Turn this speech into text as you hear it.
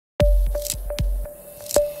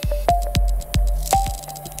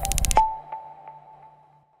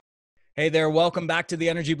Hey there, welcome back to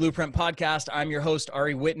the Energy Blueprint Podcast. I'm your host,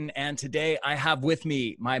 Yoni Whitten, and today I have with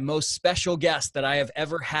me my most special guest that I have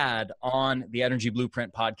ever had on the Energy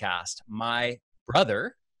Blueprint Podcast, my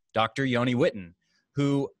brother, Dr. Yoni Whitten,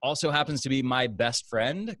 who also happens to be my best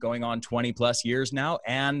friend, going on 20 plus years now,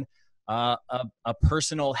 and a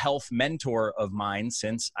personal health mentor of mine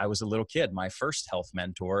since I was a little kid, my first health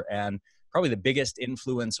mentor, and probably the biggest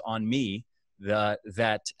influence on me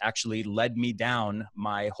that actually led me down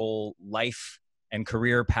my whole life and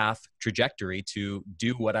career path trajectory to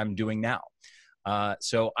do what I'm doing now.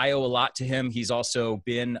 So I owe a lot to him. He's also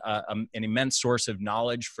been an immense source of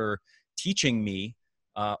knowledge for teaching me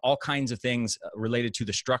all kinds of things related to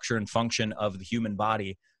the structure and function of the human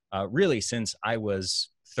body, really since I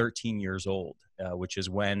was 13 years old, which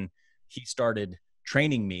is when he started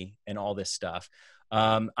training me in all this stuff.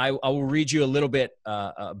 I will read you a little bit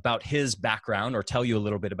about his background, or tell you a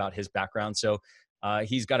little bit about his background. So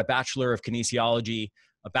he's got a bachelor of kinesiology,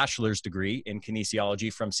 a bachelor's degree in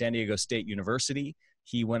kinesiology from San Diego State University.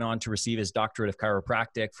 He went on to receive his doctorate of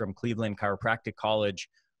chiropractic from Cleveland Chiropractic College,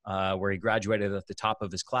 where he graduated at the top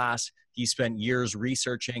of his class. He spent years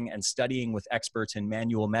researching and studying with experts in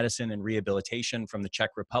manual medicine and rehabilitation from the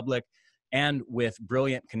Czech Republic, and with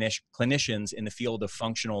brilliant clinicians in the field of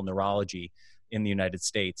functional neurology in the United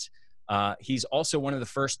States. He's also one of the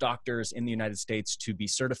first doctors in the United States to be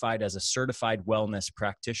certified as a certified wellness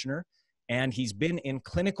practitioner. And he's been in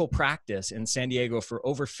clinical practice in San Diego for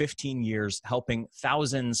over 15 years, helping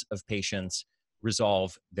thousands of patients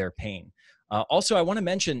resolve their pain. Also, I want to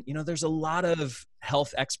mention, there's a lot of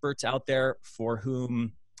health experts out there for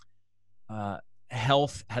whom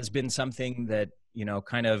health has been something that,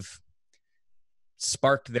 kind of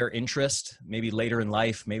sparked their interest, maybe later in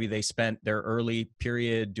life. Maybe they spent their early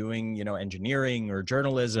period doing, engineering or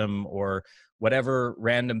journalism or whatever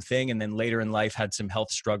random thing. And then later in life had some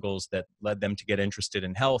health struggles that led them to get interested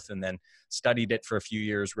in health, and then studied it for a few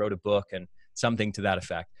years, wrote a book and something to that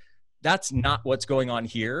effect. That's not what's going on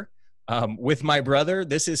here. With my brother,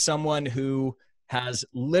 this is someone who has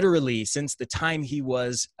literally, since the time he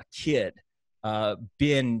was a kid,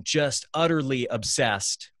 been just utterly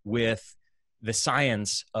obsessed with the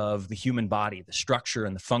science of the human body, the structure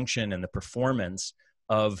and the function and the performance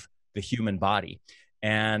of the human body.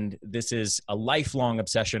 And this is a lifelong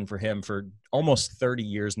obsession for him for almost 30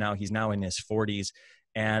 years now. He's now in his 40s.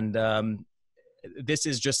 And this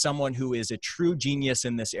is just someone who is a true genius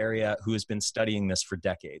in this area, who has been studying this for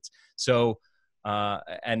decades. So,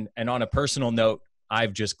 and on a personal note,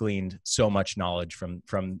 I've just gleaned so much knowledge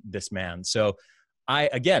from this man. So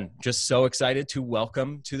again, just so excited to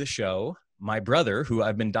welcome to the show my brother, who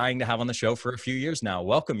I've been dying to have on the show for a few years now.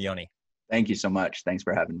 Welcome, Yoni. Thank you so much. Thanks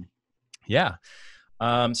for having me. Yeah.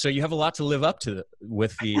 So you have a lot to live up to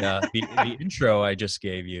with the intro I just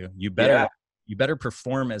gave you. You better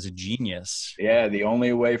perform as a genius. Yeah. The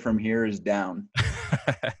only way from here is down.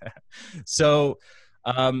 So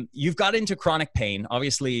you've got into chronic pain,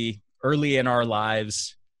 obviously early in our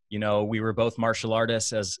lives. We were both martial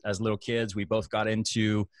artists as little kids. We both got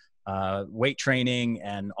into weight training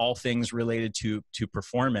and all things related to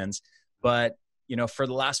performance. But, for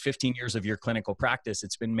the last 15 years of your clinical practice,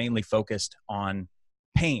 it's been mainly focused on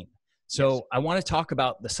pain. So yes. I want to talk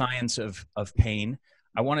about the science of pain.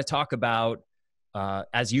 I want to talk about,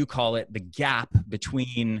 as you call it, the gap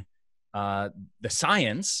between the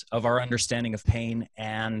science of our understanding of pain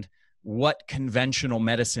and what conventional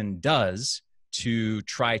medicine does to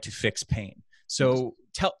try to fix pain. So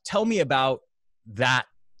tell me about that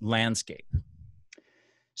landscape.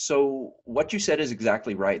 So what you said is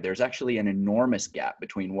exactly right. There's actually an enormous gap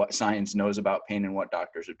between what science knows about pain and what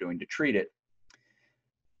doctors are doing to treat it.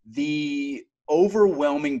 The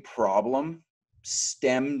overwhelming problem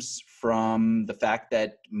stems from the fact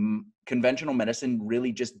that conventional medicine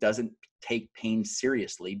really just doesn't take pain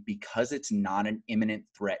seriously because it's not an imminent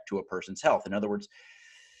threat to a person's health. In other words,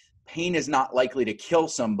 pain is not likely to kill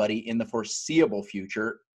somebody in the foreseeable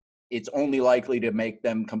future. It's only likely to make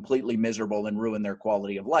them completely miserable and ruin their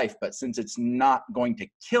quality of life. But since it's not going to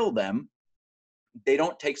kill them, they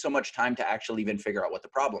don't take so much time to actually even figure out what the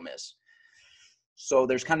problem is. So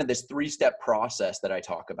there's kind of this three-step process that I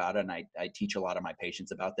talk about, and I teach a lot of my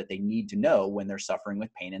patients about, that they need to know when they're suffering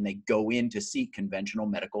with pain and they go in to seek conventional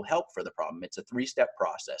medical help for the problem. It's a three-step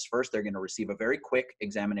process. First, they're going to receive a very quick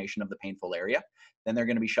examination of the painful area. Then they're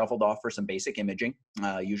going to be shuffled off for some basic imaging.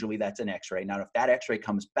 Usually that's an x-ray. Now, if that x-ray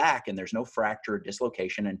comes back and there's no fracture or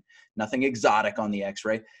dislocation and nothing exotic on the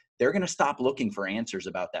x-ray, they're going to stop looking for answers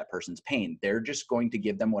about that person's pain. They're just going to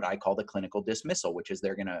give them what I call the clinical dismissal, which is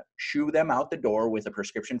they're going to shoo them out the door with a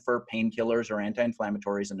prescription for painkillers or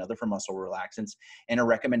anti-inflammatories, another for muscle relaxants, and a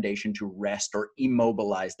recommendation to rest or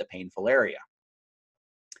immobilize the painful area.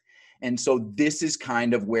 And so this is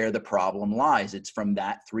kind of where the problem lies. It's from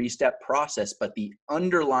that 3-step process, but the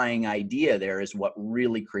underlying idea there is what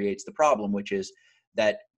really creates the problem, which is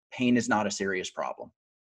that pain is not a serious problem.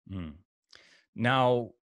 Mm.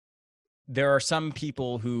 Now, there are some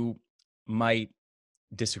people who might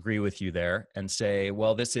disagree with you there and say,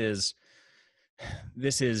 well, this is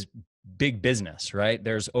big business, right?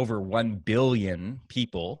 There's over 1 billion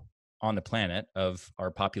people on the planet of our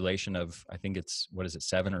population of, I think it's,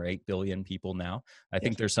 7 or 8 billion people now. I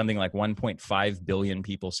think there's something like 1.5 billion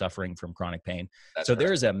people suffering from chronic pain. That's so correct.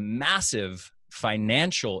 There's a massive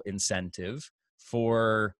financial incentive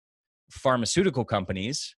for pharmaceutical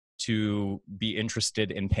companies to be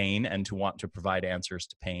interested in pain and to want to provide answers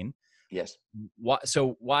to pain. Yes.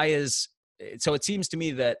 So it seems to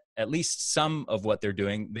me that at least some of what they're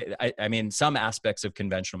doing, I mean, some aspects of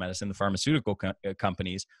conventional medicine, the pharmaceutical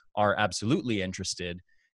companies are absolutely interested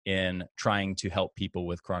in trying to help people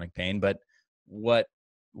with chronic pain. But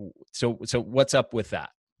so what's up with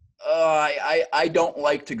that? I don't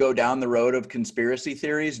like to go down the road of conspiracy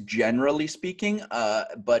theories, generally speaking.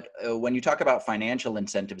 But when you talk about financial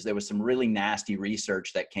incentives, there was some really nasty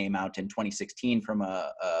research that came out in 2016 from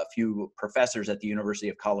a few professors at the University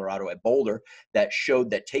of Colorado at Boulder that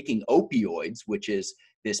showed that taking opioids, which is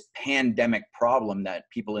this pandemic problem that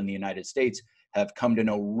people in the United States have come to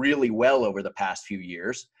know really well over the past few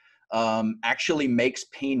years, actually makes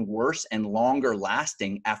pain worse and longer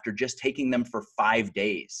lasting after just taking them for 5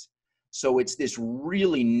 days. So it's this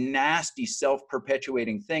really nasty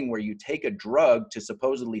self-perpetuating thing where you take a drug to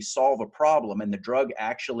supposedly solve a problem, and the drug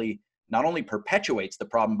actually not only perpetuates the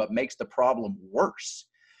problem, but makes the problem worse.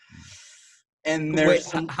 And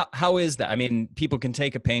there's how is that? I mean, people can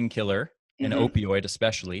take a painkiller, an opioid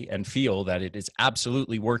especially, and feel that it is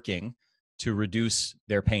absolutely working to reduce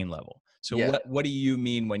their pain level. So what do you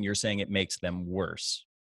mean when you're saying it makes them worse?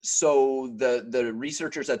 So the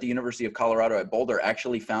researchers at the University of Colorado at Boulder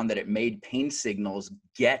actually found that it made pain signals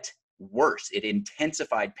get worse. It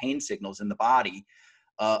intensified pain signals in the body.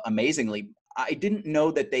 Amazingly, I didn't know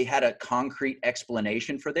that they had a concrete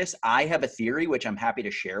explanation for this. I have a theory, which I'm happy to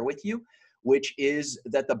share with you, which is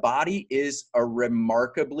that the body is a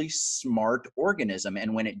remarkably smart organism.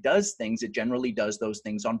 And when it does things, it generally does those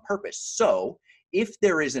things on purpose. So if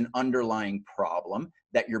there is an underlying problem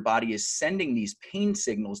that your body is sending these pain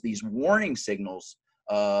signals, these warning signals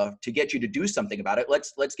to get you to do something about it.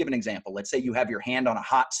 Let's give an example. Let's say you have your hand on a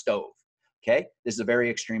hot stove. Okay, this is a very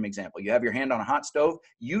extreme example. You have your hand on a hot stove.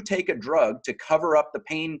 You take a drug to cover up the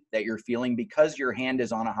pain that you're feeling because your hand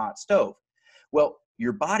is on a hot stove. Well,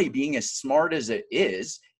 your body, being as smart as it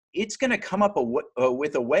is, it's going to come up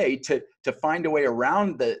with a way to find a way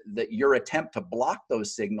around your attempt to block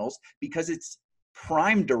those signals, because its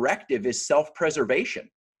prime directive is self-preservation.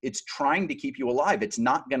 It's trying to keep you alive. It's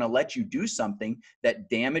not going to let you do something that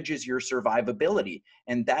damages your survivability.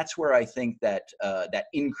 And that's where I think that that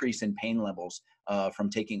increase in pain levels from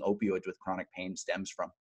taking opioids with chronic pain stems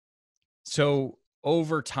from. So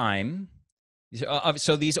over time,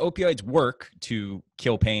 so these opioids work to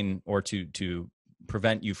kill pain or to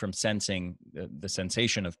prevent you from sensing the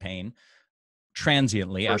sensation of pain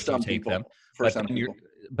transiently after you take them.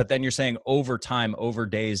 But then you're saying over time, over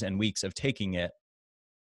days and weeks of taking it,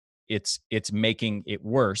 it's making it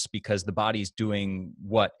worse because the body's doing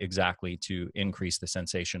what exactly to increase the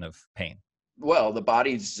sensation of pain? Well, the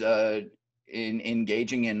body's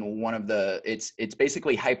engaging in one of it's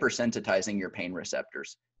basically hypersensitizing your pain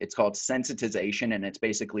receptors. It's called sensitization, and it's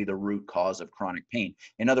basically the root cause of chronic pain.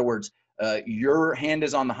 In other words, your hand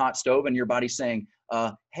is on the hot stove and your body's saying,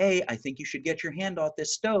 hey, I think you should get your hand off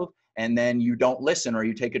this stove. And then you don't listen, or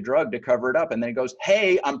you take a drug to cover it up. And then it goes,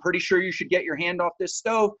 hey, I'm pretty sure you should get your hand off this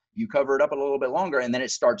stove. You cover it up a little bit longer, and then it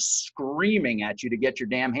starts screaming at you to get your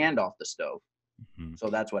damn hand off the stove. Mm-hmm. So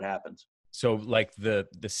that's what happens. So like the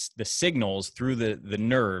signals through the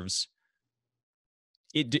nerves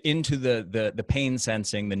into the pain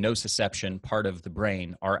sensing, the nociception part of the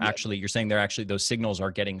brain are actually, you're saying those signals are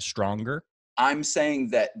getting stronger? I'm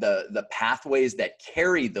saying that the pathways that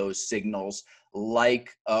carry those signals,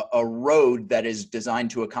 like a road that is designed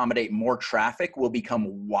to accommodate more traffic, will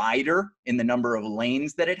become wider in the number of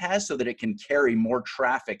lanes that it has, so that it can carry more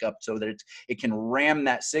traffic up, so that it can ram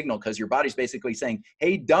that signal, because your body's basically saying,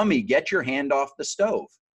 hey, dummy, get your hand off the stove.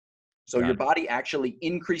 So your body actually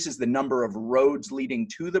increases the number of roads leading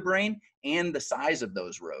to the brain and the size of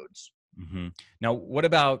those roads. Hmm. Now, what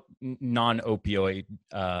about non-opioid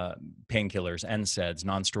painkillers, NSAIDs,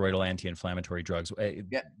 non-steroidal anti-inflammatory drugs?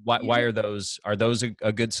 Yeah. Why are those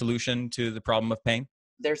a good solution to the problem of pain?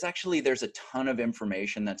 There's a ton of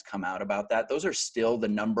information that's come out about that. Those are still the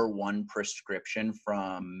number one prescription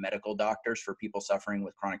from medical doctors for people suffering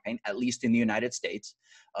with chronic pain, at least in the United States.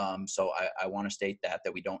 So I want to state that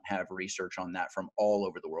we don't have research on that from all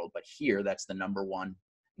over the world, but here that's the number one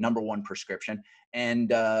prescription. And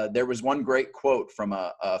there was one great quote from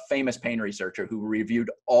a famous pain researcher who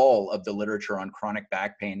reviewed all of the literature on chronic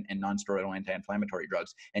back pain and nonsteroidal anti-inflammatory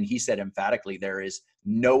drugs. And he said emphatically, there is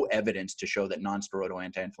no evidence to show that nonsteroidal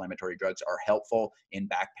anti-inflammatory drugs are helpful in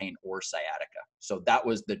back pain or sciatica. So that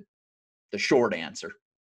was the short answer.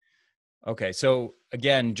 Okay, so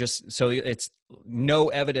again, just so it's no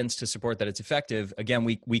evidence to support that it's effective. Again,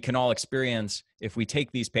 we can all experience, if we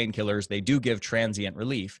take these painkillers, they do give transient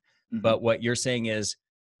relief. Mhm. But what you're saying is,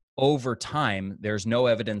 over time, there's no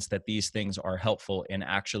evidence that these things are helpful in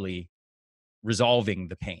actually resolving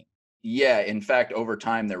the pain. Yeah, in fact, over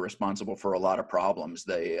time, they're responsible for a lot of problems.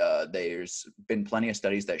 There's been plenty of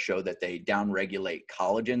studies that show that they downregulate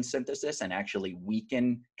collagen synthesis and actually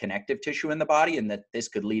weaken connective tissue in the body, and that this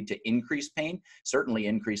could lead to increased pain, certainly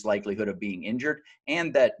increased likelihood of being injured,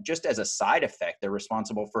 and that just as a side effect, they're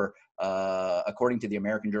responsible for, according to the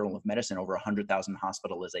American Journal of Medicine, over 100,000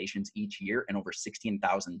 hospitalizations each year and over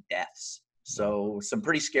 16,000 deaths. Wow. So some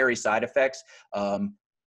pretty scary side effects.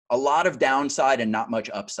 A lot of downside and not much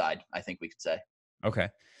upside, I think we could say. Okay.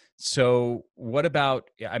 So what about,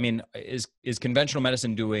 I mean, is conventional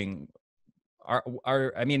medicine doing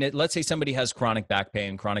I mean, let's say somebody has chronic back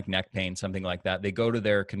pain, chronic neck pain, something like that. They go to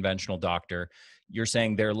their conventional doctor. You're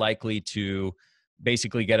saying they're likely to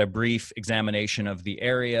basically get a brief examination of the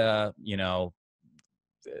area,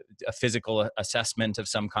 a physical assessment of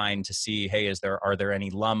some kind to see, hey, are there any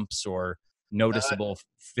lumps or Uh, noticeable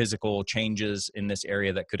physical changes in this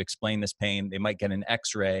area that could explain this pain? They might get an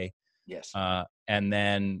X-ray, yes. and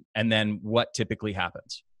then what typically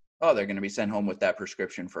happens? Oh, they're going to be sent home with that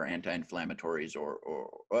prescription for anti-inflammatories,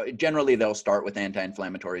 or generally they'll start with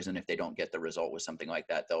anti-inflammatories, and if they don't get the result with something like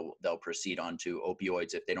that, they'll proceed on to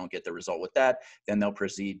opioids. If they don't get the result with that, then they'll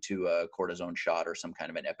proceed to a cortisone shot or some kind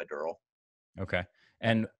of an epidural. Okay.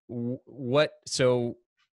 And what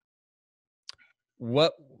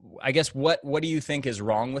I guess what do you think is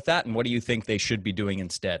wrong with that, and what do you think they should be doing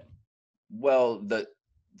instead? Well, the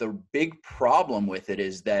big problem with it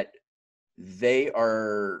is that they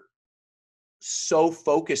are so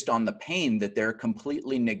focused on the pain that they're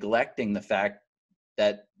completely neglecting the fact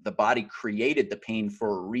that the body created the pain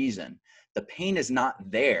for a reason. The pain is not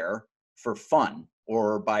there for fun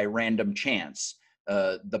or by random chance.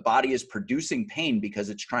 The body is producing pain because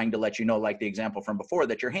it's trying to let you know, like the example from before,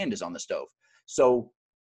 that your hand is on the stove. So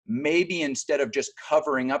maybe instead of just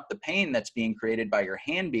covering up the pain that's being created by your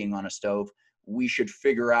hand being on a stove, we should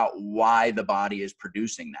figure out why the body is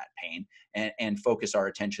producing that pain, and focus our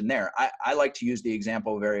attention there. I like to use the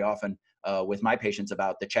example very often with my patients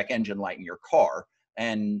about the check engine light in your car.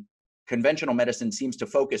 And conventional medicine seems to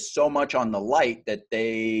focus so much on the light that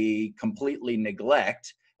they completely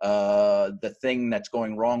neglect the thing that's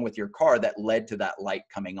going wrong with your car that led to that light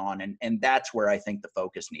coming on. And that's where I think the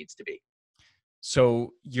focus needs to be.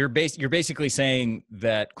 So you're basically saying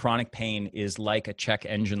that chronic pain is like a check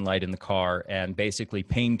engine light in the car, and basically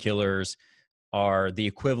painkillers are the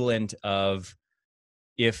equivalent of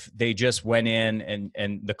if they just went in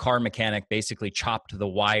and the car mechanic basically chopped the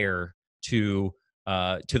wire to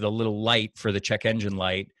the little light for the check engine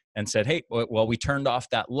light and said, hey, well, we turned off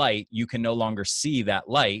that light. You can no longer see that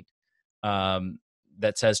light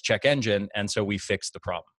that says check engine, and so we fixed the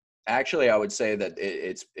problem. Actually, I would say that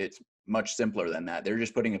it's much simpler than that. They're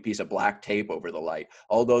just putting a piece of black tape over the light.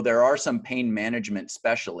 Although there are some pain management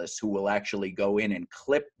specialists who will actually go in and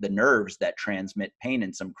clip the nerves that transmit pain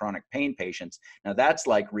in some chronic pain patients. Now that's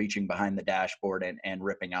like reaching behind the dashboard and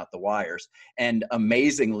ripping out the wires. And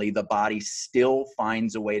amazingly, the body still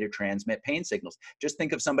finds a way to transmit pain signals. Just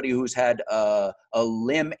think of somebody who's had a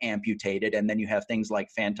limb amputated, and then you have things like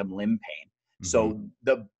phantom limb pain. Mm-hmm. So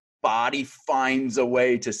the body finds a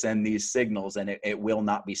way to send these signals, and it will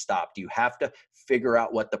not be stopped. You have to figure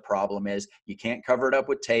out what the problem is. You can't cover it up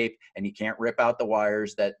with tape, and you can't rip out the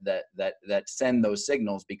wires that send those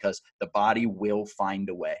signals, because the body will find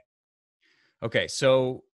a way. Okay,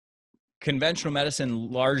 so conventional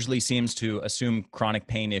medicine largely seems to assume chronic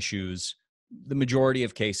pain issues. The majority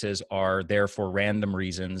of cases are there for random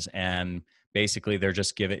reasons, and basically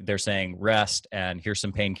they're saying rest and here's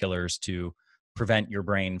some painkillers to prevent your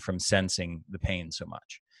brain from sensing the pain so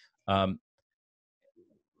much. Um,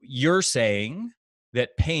 you're saying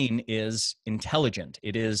that pain is intelligent.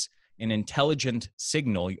 It is an intelligent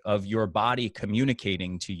signal of your body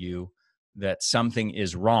communicating to you that something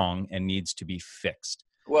is wrong and needs to be fixed.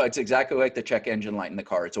 Well, it's exactly like the check engine light in the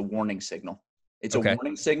car. It's a warning signal. It's a Okay.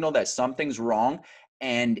 warning signal that something's wrong,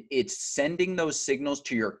 and it's sending those signals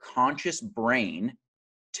to your conscious brain,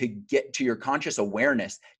 to get to your conscious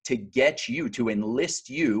awareness, to get you, to enlist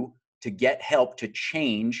you to get help to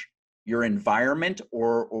change your environment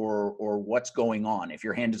or what's going on. If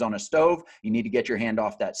your hand is on a stove, you need to get your hand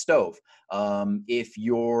off that stove. If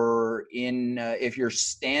you're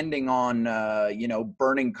standing on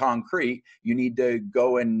burning concrete, you need to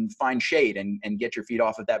go and find shade and get your feet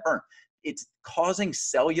off of that burn. It's causing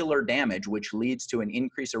cellular damage, which leads to an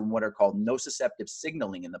increase in what are called nociceptive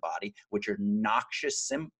signaling in the body, which are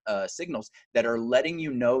noxious signals that are letting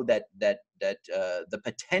you know that the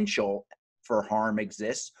potential for harm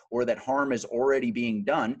exists, or that harm is already being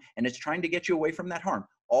done, and it's trying to get you away from that harm.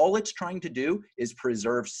 All it's trying to do is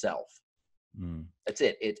preserve self. That's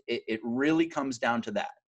it. It really comes down to that.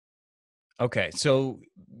 Okay, so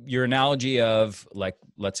your analogy of, like,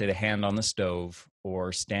 let's say the hand on the stove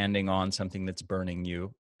or standing on something that's burning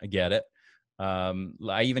you, I get it.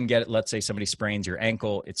 I even get it. Let's say somebody sprains your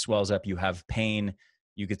ankle, it swells up, you have pain.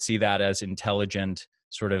 You could see that as intelligent,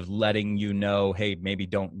 sort of letting you know, hey, maybe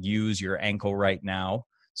don't use your ankle right now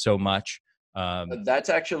so much. That's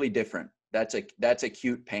actually different. That's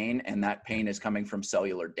acute pain, and that pain is coming from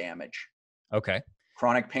cellular damage. Okay.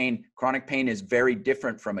 Chronic pain is very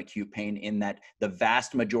different from acute pain in that the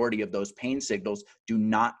vast majority of those pain signals do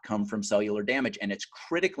not come from cellular damage. And it's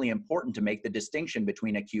critically important to make the distinction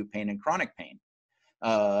between acute pain and chronic pain.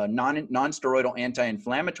 Non-steroidal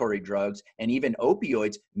anti-inflammatory drugs and even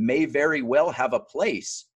opioids may very well have a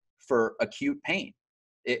place for acute pain.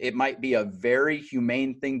 It might be a very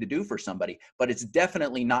humane thing to do for somebody, but it's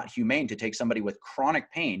definitely not humane to take somebody with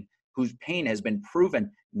chronic pain whose pain has been proven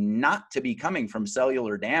not to be coming from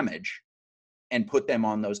cellular damage and put them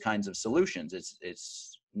on those kinds of solutions.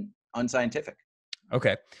 It's unscientific.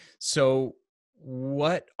 Okay. So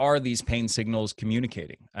what are these pain signals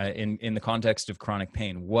communicating in the context of chronic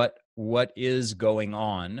pain? What is going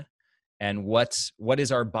on, and what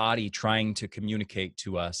is our body trying to communicate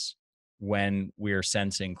to us when we're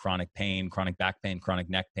sensing chronic pain, chronic back pain, chronic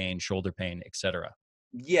neck pain, shoulder pain, etc.?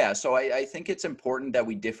 Yeah, so I think it's important that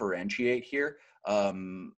we differentiate here.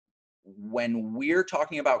 When we're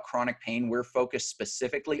talking about chronic pain, we're focused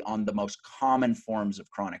specifically on the most common forms of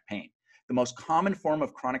chronic pain. The most common form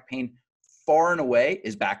of chronic pain, far and away,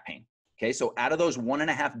 is back pain. Okay, so out of those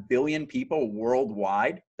 1.5 billion people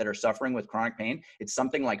worldwide that are suffering with chronic pain, it's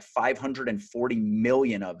something like 540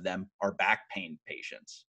 million of them are back pain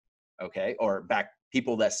patients. Okay, or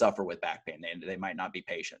people that suffer with back pain. They might not be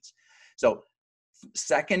patients. So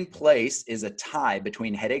second place is a tie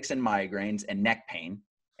between headaches and migraines and neck pain.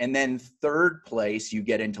 And then third place, you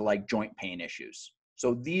get into like joint pain issues.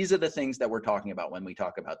 So these are the things that we're talking about when we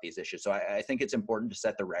talk about these issues. So I think it's important to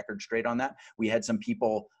set the record straight on that. We had some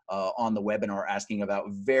people on the webinar asking about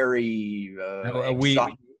very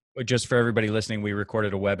just for everybody listening, we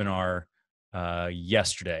recorded a webinar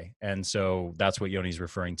yesterday, and so that's what Yoni's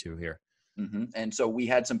referring to here. Mm-hmm. And so we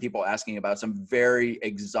had some people asking about some very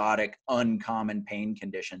exotic, uncommon pain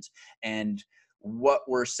conditions, and what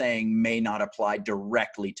we're saying may not apply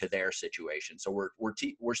directly to their situation. So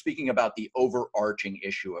we're speaking about the overarching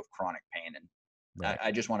issue of chronic pain, and right.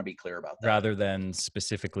 I just want to be clear about that. Rather than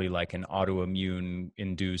specifically like an autoimmune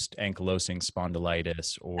induced ankylosing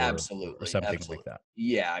spondylitis or something like that.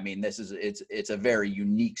 Yeah, I mean, it's a very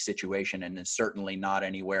unique situation, and it's certainly not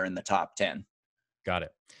anywhere in the top 10. Got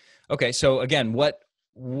it. Okay, so again, what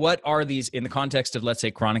are these in the context of, let's say,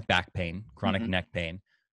 chronic back pain, chronic neck pain?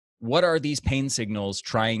 What are these pain signals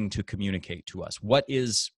trying to communicate to us? What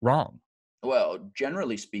is wrong? Well,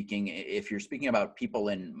 generally speaking, if you're speaking about people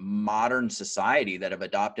in modern society that have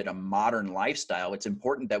adopted a modern lifestyle, it's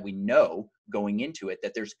important that we know going into it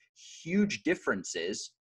that there's huge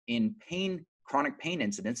differences in chronic pain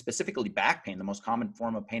incidents, specifically back pain, the most common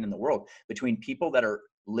form of pain in the world, between people that are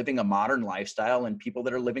living a modern lifestyle and people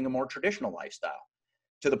that are living a more traditional lifestyle,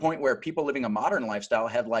 to the point where people living a modern lifestyle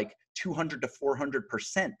have like 200 to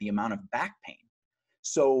 400% the amount of back pain.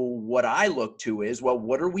 So what I look to is, well,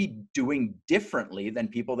 what are we doing differently than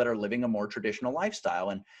people that are living a more traditional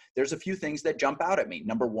lifestyle? And there's a few things that jump out at me.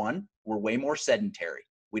 Number one, we're way more sedentary.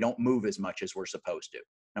 We don't move as much as we're supposed to.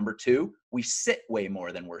 Number two, we sit way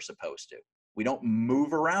more than we're supposed to. We don't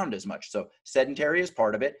move around as much. So sedentary is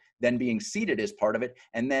part of it. Then being seated is part of it.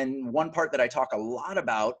 And then one part that I talk a lot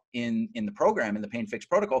about in the program, in the Pain Fix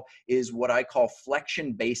protocol, is what I call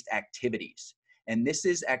flexion-based activities. And this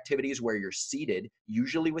is activities where you're seated,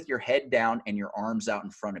 usually with your head down and your arms out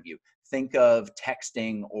in front of you. Think of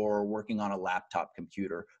texting or working on a laptop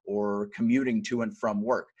computer or commuting to and from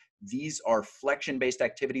work. These are flexion-based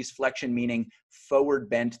activities. Flexion meaning forward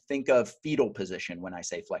bent. Think of fetal position when I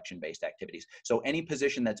say flexion-based activities. So any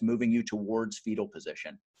position that's moving you towards fetal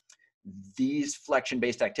position. These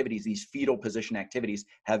flexion-based activities, these fetal position activities,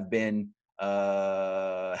 have become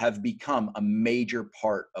a major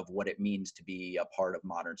part of what it means to be a part of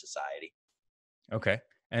modern society. Okay.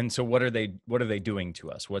 And so what are they doing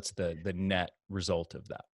to us? What's the net result of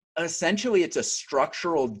that? Essentially, it's a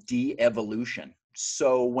structural de-evolution.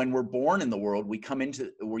 So when we're born in the world, we come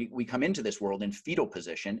into this world in fetal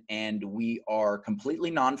position, and we are completely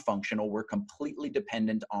non-functional. We're completely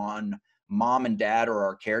dependent on mom and dad or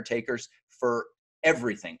our caretakers for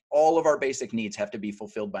everything. All of our basic needs have to be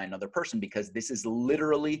fulfilled by another person, because this is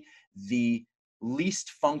literally the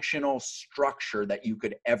least functional structure that you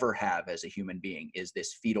could ever have as a human being, is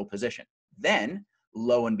this fetal position. Then,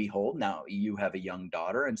 lo and behold, now you have a young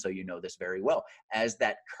daughter, and so you know this very well. As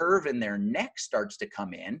that curve in their neck starts to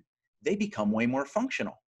come in, they become way more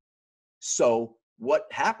functional. So what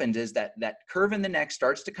happens is that curve in the neck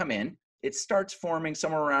starts to come in. It starts forming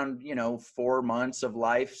somewhere around 4 months of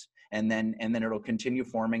life, and then it'll continue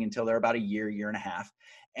forming until they're about a year and a half.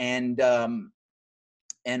 And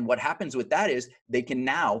what happens with that is they can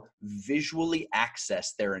now visually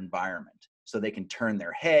access their environment. So they can turn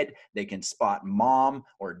their head, they can spot mom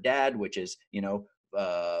or dad, which is,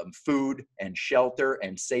 food and shelter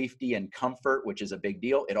and safety and comfort, which is a big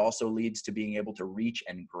deal. It also leads to being able to reach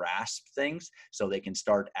and grasp things, so they can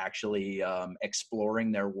start actually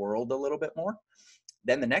exploring their world a little bit more.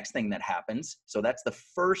 Then the next thing that happens, so that's the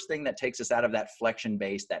first thing that takes us out of that flexion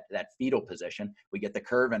base, that fetal position. We get the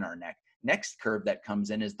curve in our neck. Next curve that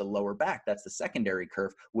comes in is the lower back. That's the secondary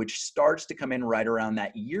curve, which starts to come in right around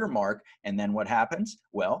that year mark. And then what happens?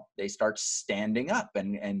 Well, they start standing up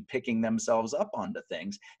and picking themselves up onto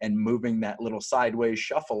things and moving that little sideways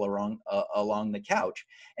shuffle along the couch.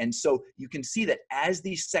 And so you can see that as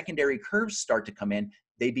these secondary curves start to come in,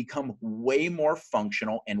 they become way more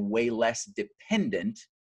functional and way less dependent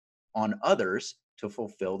on others to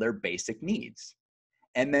fulfill their basic needs.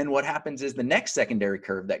 And then what happens is the next secondary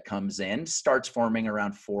curve that comes in starts forming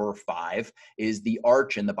around 4 or 5, is the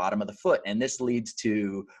arch in the bottom of the foot. And this leads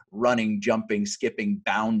to running, jumping, skipping,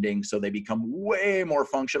 bounding. So they become way more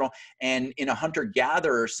functional. And in a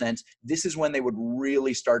hunter-gatherer sense, this is when they would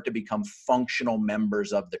really start to become functional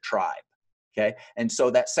members of the tribe. Okay. And so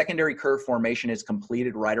that secondary curve formation is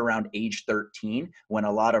completed right around age 13, when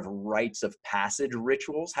a lot of rites of passage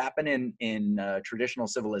rituals happen in traditional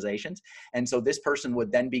civilizations. And so this person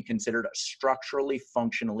would then be considered structurally,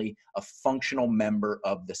 functionally, a functional member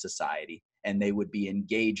of the society. And they would be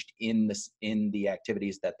engaged in the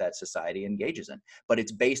activities that society engages in. But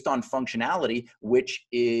it's based on functionality, which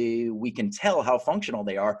we can tell how functional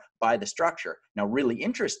they are by the structure. Now, really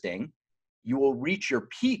interesting, you will reach your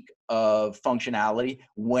peak of functionality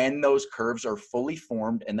when those curves are fully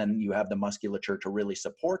formed, and then you have the musculature to really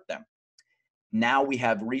support them. Now we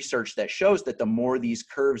have research that shows that the more these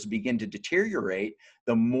curves begin to deteriorate,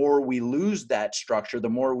 the more we lose that structure, the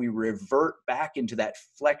more we revert back into that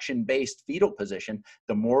flexion-based fetal position,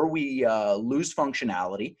 the more we lose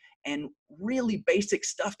functionality, and really basic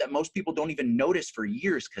stuff that most people don't even notice for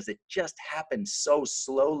years, because it just happens so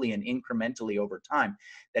slowly and incrementally over time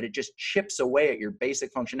that it just chips away at your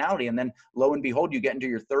basic functionality. And then lo and behold, you get into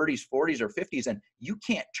your 30s, 40s, or 50s, and you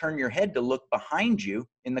can't turn your head to look behind you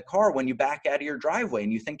in the car when you back out of your driveway,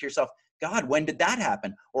 and you think to yourself, God, when did that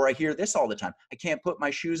happen? Or I hear this all the time: I can't put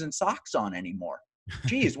my shoes and socks on anymore.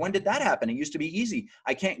 Geez, when did that happen? It used to be easy.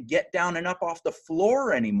 I can't get down and up off the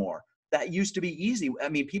floor anymore. That used to be easy. I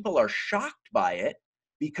mean, people are shocked by it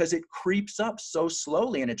because it creeps up so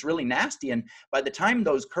slowly, and it's really nasty. And by the time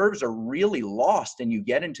those curves are really lost and you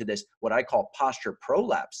get into this, what I call posture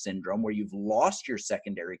prolapse syndrome, where you've lost your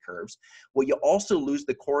secondary curves, well, you also lose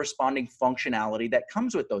the corresponding functionality that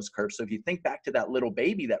comes with those curves. So if you think back to that little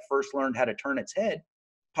baby that first learned how to turn its head,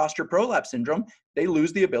 posture prolapse syndrome, they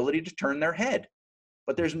lose the ability to turn their head.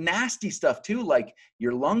 But there's nasty stuff too, like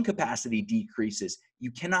your lung capacity decreases. You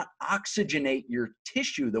cannot oxygenate your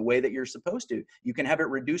tissue the way that you're supposed to. You can have it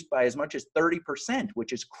reduced by as much as 30%,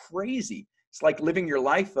 which is crazy. It's like living your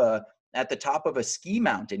life at the top of a ski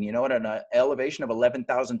mountain, at an elevation of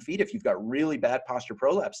 11,000 feet. If you've got really bad posture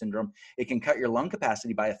prolapse syndrome, it can cut your lung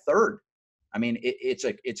capacity by a third. I mean,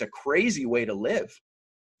 it's a crazy way to live.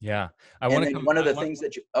 Yeah. And then one of the things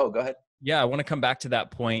that go ahead. Yeah, I want to come back to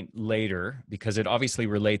that point later because it obviously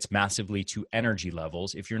relates massively to energy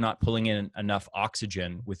levels. If you're not pulling in enough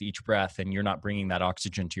oxygen with each breath and you're not bringing that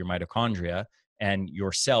oxygen to your mitochondria, and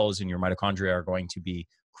your cells in your mitochondria are going to be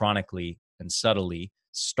chronically and subtly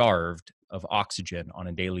starved of oxygen on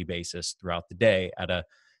a daily basis throughout the day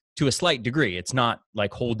to a slight degree. It's not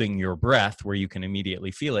like holding your breath where you can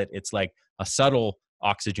immediately feel it. It's like a subtle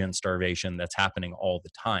oxygen starvation that's happening all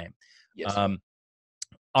the time. Yes. Um,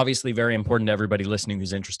 Obviously very important to everybody listening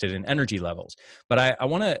who's interested in energy levels. But I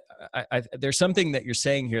want to, there's something that you're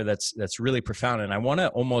saying here that's really profound, and I want to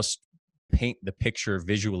almost paint the picture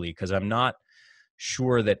visually because I'm not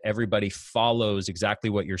sure that everybody follows exactly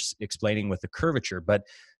what you're explaining with the curvature. But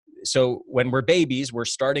so when we're babies, we're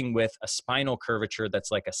starting with a spinal curvature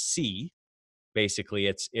that's like a C. Basically,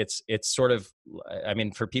 it's sort of, I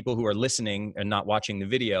mean, for people who are listening and not watching the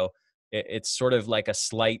video, it's sort of like a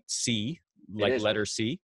slight C, It like is letter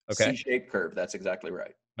C. Okay. C-shaped curve. That's exactly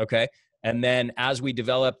right. Okay. And then as we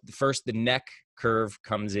develop, first the neck curve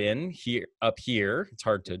comes in here, up here. It's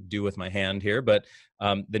hard to do with my hand here, but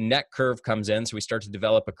the neck curve comes in. So we start to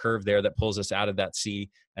develop a curve there that pulls us out of that C.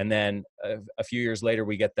 And then a few years later,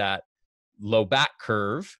 we get that low back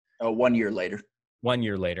curve. Oh, 1 year later. 1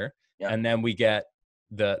 year later. Yeah. And then we get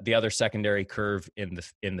the other secondary curve in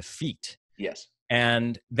the feet. Yes.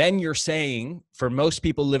 And then you're saying for most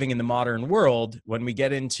people living in the modern world, when we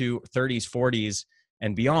get into 30s, 40s,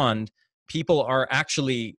 and beyond, people are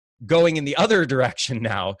actually going in the other direction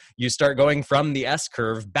now. You start going from the S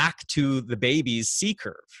curve back to the baby's C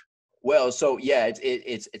curve. Well, so yeah,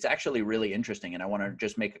 it's actually really interesting, and I want to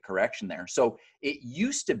just make a correction there. So it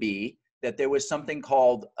used to be that there was something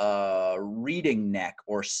called reading neck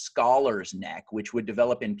or scholar's neck, which would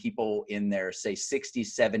develop in people in their, say,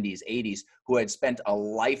 60s, 70s, 80s, who had spent a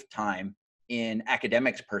lifetime in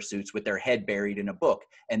academics pursuits with their head buried in a book.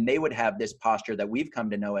 And they would have this posture that we've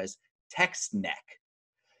come to know as text neck.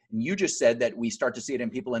 And you just said that we start to see it in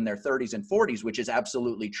people in their 30s and 40s, which is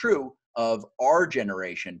absolutely true of our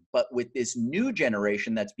generation. But with this new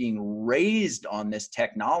generation that's being raised on this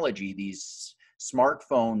technology, these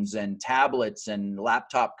smartphones and tablets and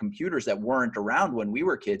laptop computers that weren't around when we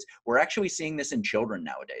were kids, we're actually seeing this in children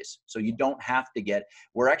nowadays. So you don't have to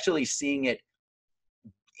we're actually seeing it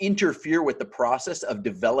interfere with the process of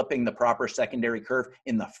developing the proper secondary curve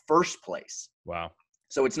in the first place. Wow.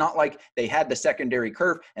 So it's not like they had the secondary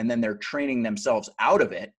curve and then they're training themselves out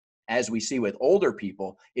of it, as we see with older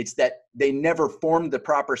people. It's that they never formed the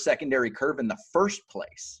proper secondary curve in the first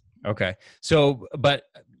place. Okay. So, but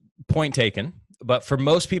point taken. But for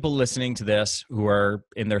most people listening to this who are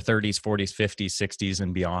in their 30s, 40s, 50s, 60s,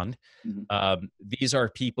 and beyond, these are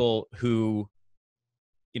people who,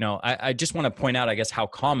 I just want to point out, I guess, how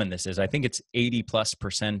common this is. I think it's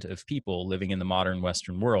 80+% of people living in the modern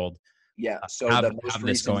Western world have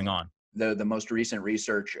this going on. The most recent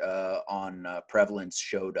research on prevalence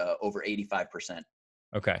showed over 85%.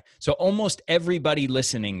 Okay. So almost everybody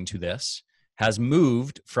listening to this has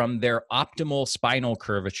moved from their optimal spinal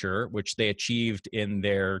curvature, which they achieved in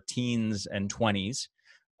their teens and 20s,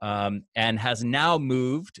 and has now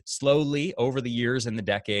moved slowly over the years and the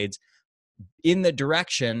decades in the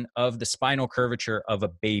direction of the spinal curvature of a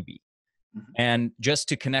baby. Mm-hmm. And just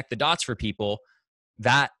to connect the dots for people,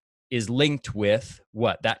 that is linked with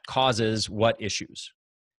what? That causes what issues?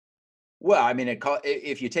 Well, I mean,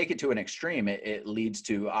 if you take it to an extreme, it leads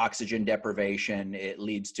to oxygen deprivation. It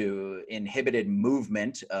leads to inhibited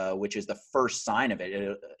movement, which is the first sign of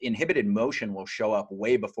it. Inhibited motion will show up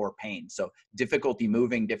way before pain. So difficulty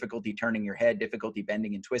moving, difficulty turning your head, difficulty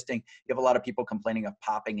bending and twisting. You have a lot of people complaining of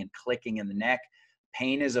popping and clicking in the neck.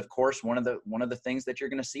 Pain is, of course, one of the things that you're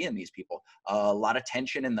going to see in these people. A lot of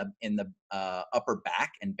tension in the upper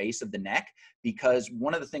back and base of the neck, because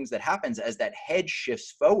one of the things that happens as that head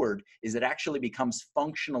shifts forward is it actually becomes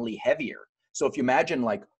functionally heavier. So if you imagine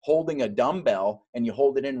like holding a dumbbell and you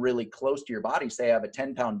hold it in really close to your body, say I have a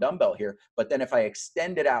 10-pound dumbbell here, but then if I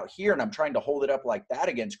extend it out here and I'm trying to hold it up like that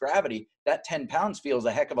against gravity, that 10 pounds feels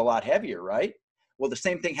a heck of a lot heavier, right? Well, the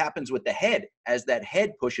same thing happens with the head. As that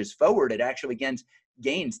head pushes forward, it actually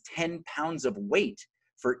gains 10 pounds of weight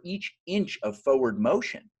for each inch of forward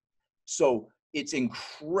motion. So it's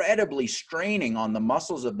incredibly straining on the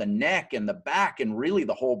muscles of the neck and the back and really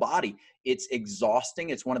the whole body. It's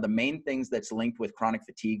exhausting. It's one of the main things that's linked with chronic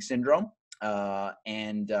fatigue syndrome.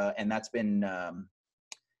 And that's been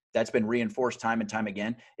reinforced time and time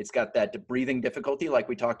again. It's got that breathing difficulty like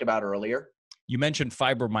we talked about earlier. You mentioned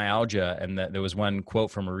fibromyalgia, and that there was one quote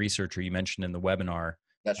from a researcher you mentioned in the webinar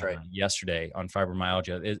That's right. yesterday on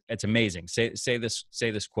fibromyalgia. It's amazing. Say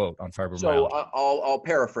this quote on So fibromyalgia. I'll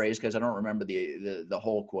paraphrase because I don't remember the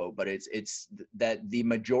whole quote, but it's that the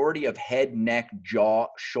majority of head, neck, jaw,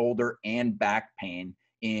 shoulder, and back pain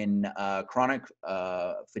in chronic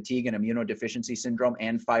fatigue and immunodeficiency syndrome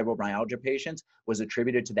and fibromyalgia patients was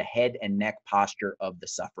attributed to the head and neck posture of the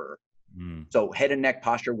sufferer. Mm. So head and neck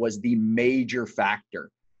posture was the major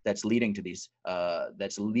factor that's leading to these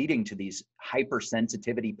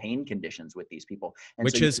hypersensitivity pain conditions with these people.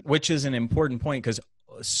 And Which is an important point, because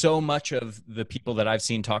so much of the people that I've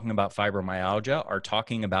seen talking about fibromyalgia are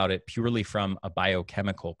talking about it purely from a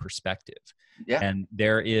biochemical perspective. yeah, And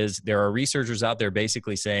there are researchers out there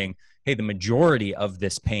basically saying, hey, the majority of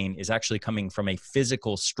this pain is actually coming from a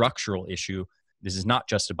physical structural issue. This is not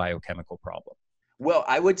just a biochemical problem. well,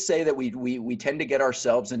 I would say that we tend to get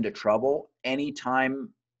ourselves into trouble anytime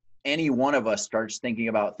any one of us starts thinking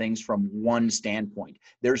about things from one standpoint.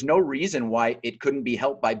 There's no reason why it couldn't be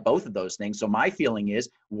helped by both of those things. So my feeling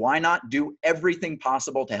is, why not do everything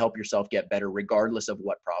possible to help yourself get better, regardless of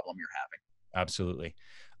what problem you're having? Absolutely.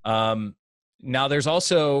 Now, there's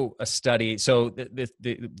also a study. So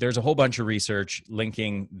there's a whole bunch of research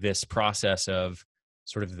linking this process of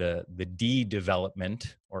sort of the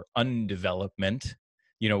de-development or undevelopment.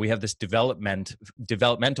 We have this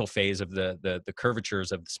developmental phase of the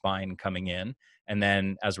curvatures of the spine coming in. And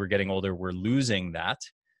then as we're getting older, we're losing that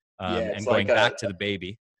It's and like going back to the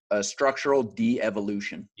baby. a structural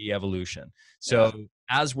de-evolution. De-evolution. So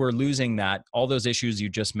as we're losing that, all those issues you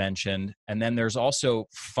just mentioned, and then there's also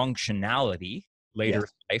functionality later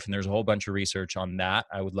in life, and there's a whole bunch of research on that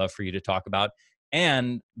I would love for you to talk about,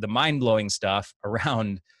 and the mind-blowing stuff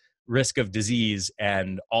around risk of disease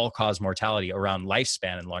and all-cause mortality around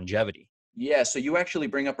lifespan and longevity. Yeah, so you actually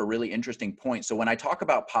bring up a really interesting point. So when I talk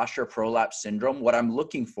about posture prolapse syndrome, what I'm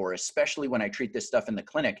looking for, especially when I treat this stuff in the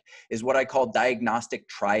clinic, is what I call diagnostic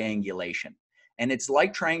triangulation. And it's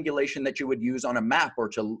like triangulation that you would use on a map or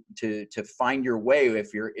to find your way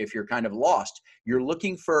if you're kind of lost. You're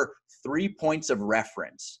looking for 3 points of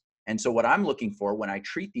reference. And so what I'm looking for when I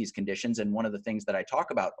treat these conditions, and one of the things that I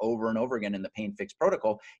talk about over and over again in the Pain Fix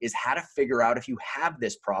protocol, is how to figure out if you have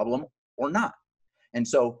this problem or not. And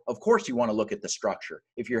so, of course, you want to look at the structure.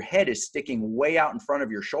 If your head is sticking way out in front of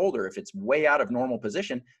your shoulder, if it's way out of normal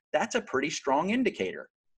position, that's a pretty strong indicator.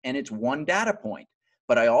 And it's one data point.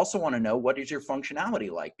 But I also want to know, what is your functionality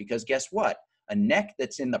like? Because guess what? A neck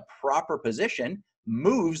that's in the proper position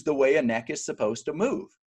moves the way a neck is supposed to move.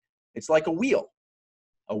 It's like a wheel.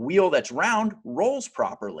 A wheel that's round rolls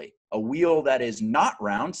properly. A wheel that is not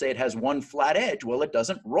round, say it has one flat edge, well, it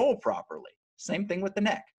doesn't roll properly. Same thing with the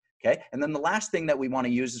neck. Okay. And then the last thing that we want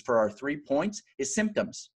to use for our 3 points is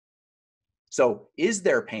symptoms. So is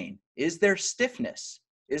there pain? Is there stiffness?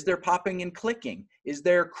 Is there popping and clicking? Is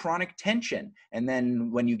there chronic tension? And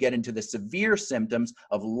then when you get into the severe symptoms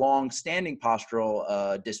of long-standing postural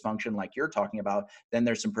dysfunction like you're talking about, then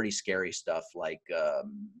there's some pretty scary stuff like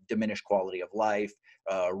diminished quality of life,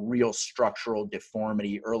 real structural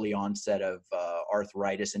deformity, early onset of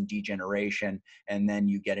arthritis and degeneration, and then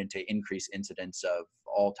you get into increased incidence of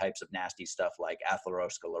all types of nasty stuff like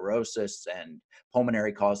atherosclerosis and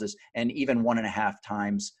pulmonary causes, and even 1.5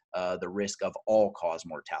 times the risk of all-cause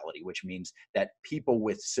mortality, which means that people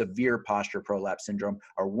with severe posture prolapse syndrome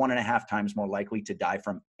are 1.5 times more likely to die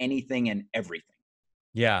from anything and everything.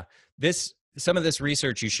 Yeah, some of this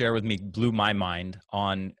research you share with me blew my mind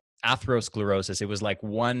on atherosclerosis. It was like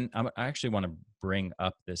I actually want to bring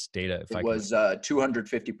up this data. It was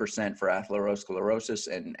 250% for atherosclerosis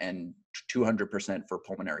and 200% for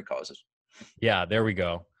pulmonary causes. Yeah, there we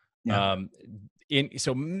go. Yeah.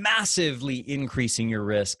 So massively increasing your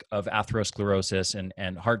risk of atherosclerosis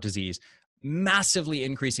and heart disease, massively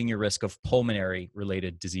increasing your risk of pulmonary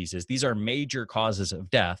related diseases. These are major causes of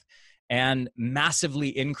death, and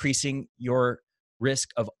massively increasing your risk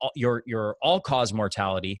of your all-cause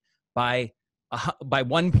mortality by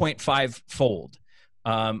 1.5 fold.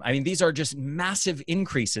 I mean, these are just massive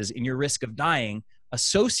increases in your risk of dying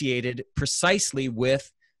associated precisely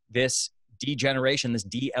with this degeneration, this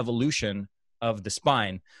de-evolution of the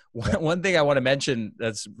spine. One thing I want to mention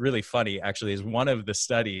that's really funny, actually, is one of the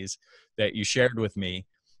studies that you shared with me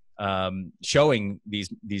showing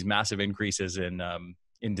these massive increases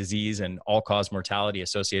in disease and all-cause mortality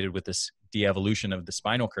associated with this de-evolution of the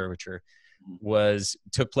spinal curvature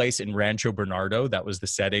took place in Rancho Bernardo. That was the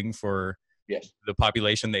setting for the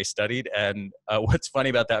population they studied. And what's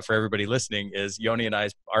funny about that for everybody listening is Yoni and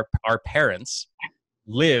our parents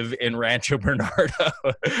live in Rancho Bernardo.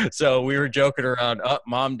 So we were joking around,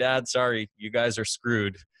 Mom, Dad, sorry, you guys are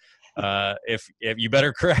screwed. If you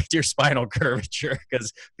better correct your spinal curvature,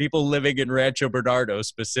 because people living in Rancho Bernardo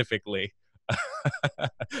specifically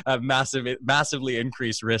have massively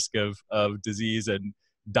increased risk of disease and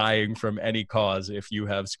dying from any cause if you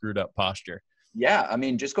have screwed up posture. Yeah, I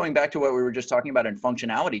mean, just going back to what we were just talking about in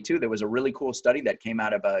functionality too, there was a really cool study that came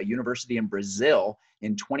out of a university in Brazil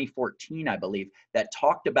in 2014, I believe, that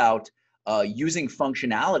talked about using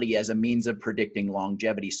functionality as a means of predicting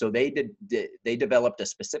longevity. So they developed a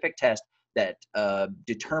specific test that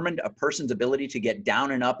determined a person's ability to get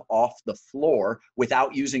down and up off the floor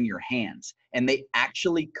without using your hands. And they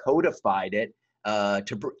actually codified it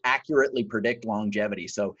to accurately predict longevity.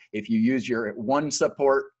 So if you use your one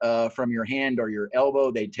support from your hand or your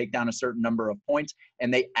elbow, they take down a certain number of points.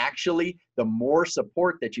 And they actually, the more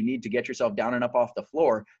support that you need to get yourself down and up off the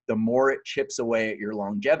floor, the more it chips away at your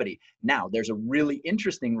longevity. Now, there's a really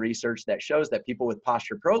interesting research that shows that people with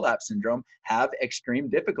posture prolapse syndrome have extreme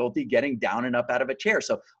difficulty getting down and up out of a chair.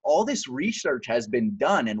 So all this research has been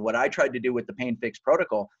done. And what I tried to do with the Pain Fix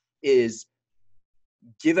protocol is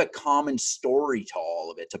give a common story to all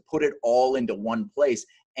of it, to put it all into one place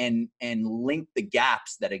and link the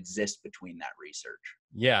gaps that exist between that research.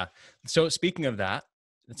 Yeah. So speaking of that,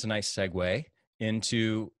 it's a nice segue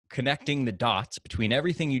into connecting the dots between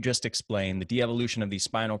everything you just explained, the de-evolution of these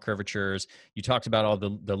spinal curvatures. You talked about all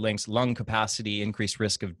the links: lung capacity, increased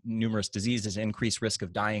risk of numerous diseases, increased risk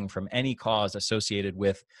of dying from any cause associated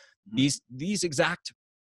with this exact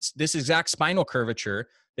spinal curvature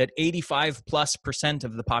that 85+%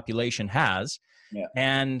 of the population has. Yeah.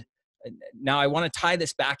 And now I want to tie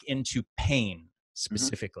this back into pain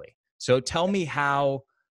specifically. So tell me how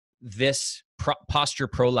this posture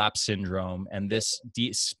prolapse syndrome and this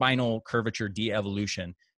spinal curvature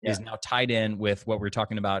de-evolution is now tied in with what we were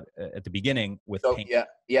talking about at the beginning with pain.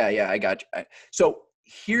 Yeah, I got you. So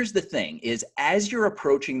here's the thing is, as you're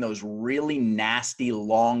approaching those really nasty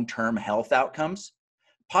long-term health outcomes,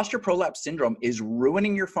 posture prolapse syndrome is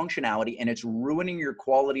ruining your functionality and it's ruining your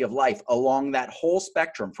quality of life along that whole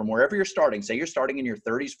spectrum from wherever you're starting. Say you're starting in your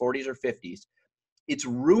 30s, 40s, or 50s. It's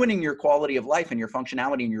ruining your quality of life and your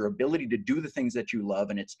functionality and your ability to do the things that you love.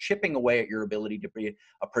 And it's chipping away at your ability to be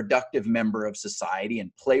a productive member of society and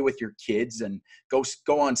play with your kids and go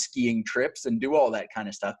on skiing trips and do all that kind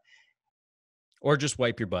of stuff. Or just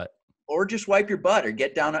wipe your butt. Or just wipe your butt or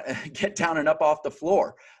get down and up off the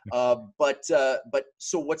floor. But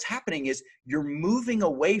so what's happening is you're moving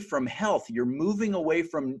away from health. You're moving away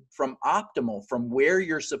from optimal, from where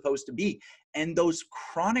you're supposed to be. And those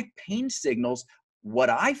chronic pain signals, what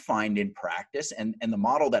I find in practice and the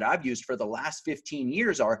model that I've used for the last 15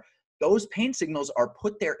 years are, those pain signals are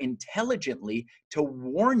put there intelligently to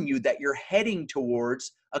warn you that you're heading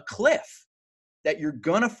towards a cliff, that you're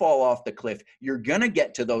going to fall off the cliff. You're going to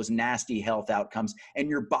get to those nasty health outcomes, and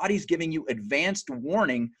your body's giving you advanced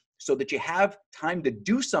warning so that you have time to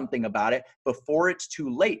do something about it before it's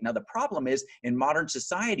too late. Now, the problem is in modern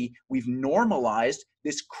society, we've normalized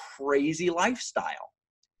this crazy lifestyle.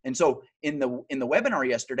 And so in the webinar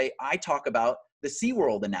yesterday, I talk about the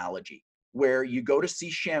SeaWorld analogy, where you go to see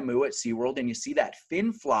Shamu at SeaWorld and you see that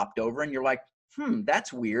fin flopped over and you're like,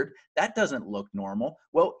 that's weird. That doesn't look normal.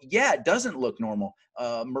 Well, yeah, it doesn't look normal.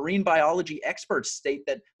 Marine biology experts state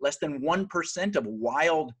that less than 1% of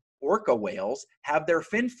wild orca whales have their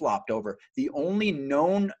fin flopped over. The only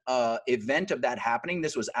known event of that happening,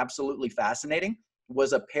 this was absolutely fascinating,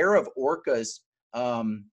 was a pair of orcas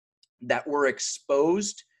that were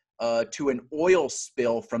exposed to an oil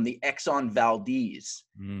spill from the Exxon Valdez.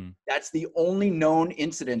 That's the only known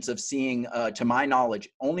incidence of seeing, to my knowledge,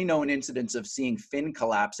 only known incidence of seeing fin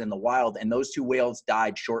collapse in the wild. And those two whales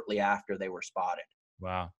died shortly after they were spotted.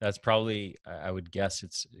 Wow. That's probably, I would guess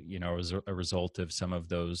it's, a result of some of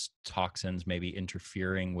those toxins maybe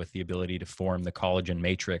interfering with the ability to form the collagen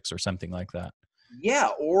matrix or something like that. Yeah,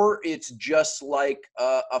 or it's just like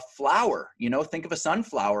a flower. Think of a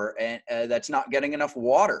sunflower and that's not getting enough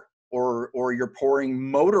water. Or you're pouring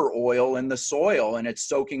motor oil in the soil and it's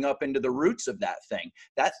soaking up into the roots of that thing.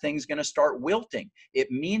 That thing's going to start wilting. It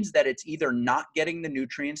means that it's either not getting the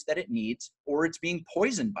nutrients that it needs or it's being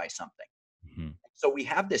poisoned by something. So we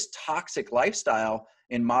have this toxic lifestyle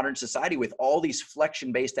in modern society with all these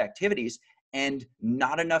flexion-based activities and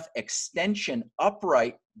not enough extension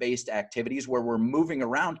upright-based activities where we're moving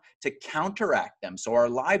around to counteract them. So our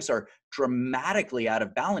lives are dramatically out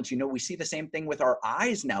of balance. We see the same thing with our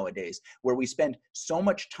eyes nowadays, where we spend so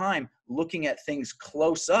much time looking at things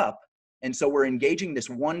close up. And so we're engaging this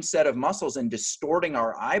one set of muscles and distorting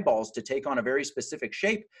our eyeballs to take on a very specific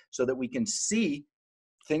shape so that we can see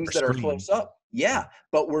things that are close up. Yeah,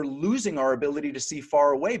 but we're losing our ability to see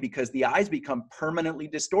far away because the eyes become permanently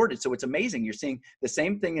distorted. So it's amazing. You're seeing the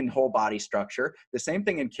same thing in whole body structure, the same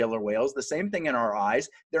thing in killer whales, the same thing in our eyes.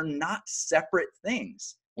 They're not separate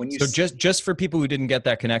things. When you So just for people who didn't get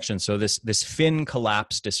that connection, so this fin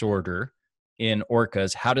collapse disorder in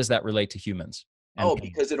orcas, how does that relate to humans? Oh,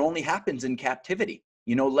 because it only happens in captivity.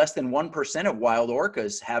 You know, less than 1% of wild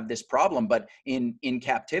orcas have this problem, but in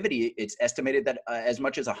captivity, it's estimated that as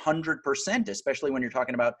much as 100%, especially when you're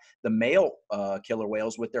talking about the male killer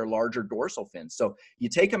whales with their larger dorsal fins. So you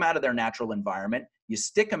take them out of their natural environment, you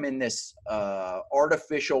stick them in this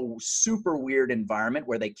artificial, super weird environment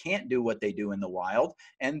where they can't do what they do in the wild,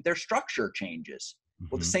 and their structure changes.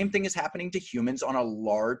 Well, the same thing is happening to humans on a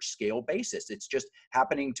large scale basis. It's just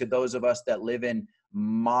happening to those of us that live in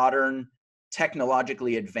modern,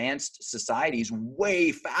 technologically advanced societies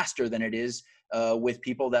way faster than it is with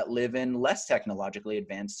people that live in less technologically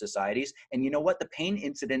advanced societies. And you know what? The pain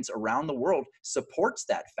incidence around the world supports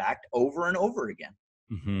that fact over and over again.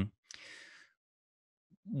 Mm-hmm.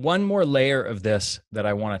 One more layer of this that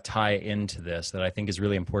I want to tie into this that I think is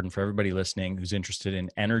really important for everybody listening who's interested in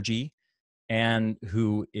energy and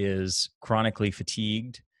who is chronically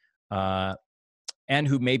fatigued, and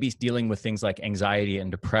who may be dealing with things like anxiety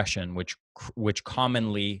and depression, which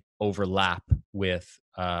commonly overlap with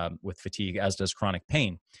fatigue, as does chronic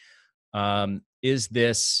pain, is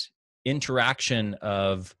this interaction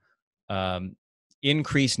of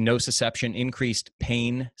increased nociception, increased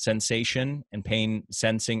pain sensation and pain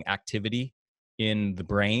sensing activity in the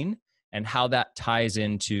brain, and how that ties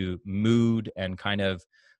into mood and kind of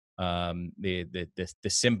the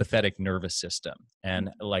sympathetic nervous system,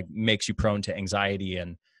 and like makes you prone to anxiety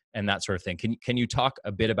and that sort of thing. Can you talk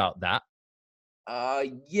a bit about that?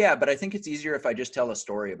 Yeah, but I think it's easier if I just tell a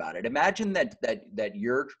story about it. Imagine that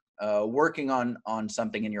you're working on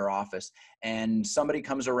something in your office, and somebody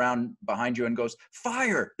comes around behind you and goes,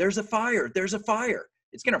 "Fire! There's a fire! There's a fire!"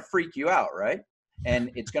 It's gonna freak you out, right?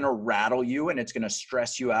 And it's going to rattle you, and it's going to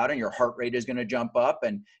stress you out, and your heart rate is going to jump up,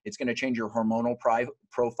 and it's going to change your hormonal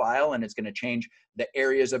profile, and it's going to change the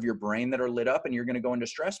areas of your brain that are lit up, and you're going to go into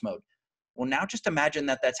stress mode. Well, now just imagine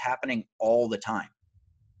that that's happening all the time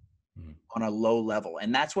on a low level.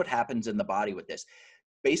 And that's what happens in the body with this.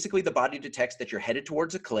 Basically, the body detects that you're headed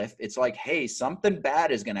towards a cliff. It's like, hey, something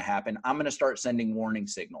bad is going to happen. I'm going to start sending warning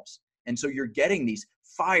signals. And so you're getting these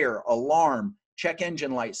fire, alarm, check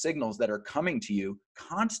engine light signals that are coming to you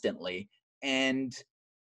constantly, and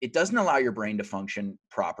it doesn't allow your brain to function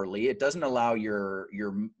properly. It doesn't allow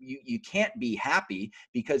you can't be happy,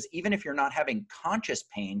 because even if you're not having conscious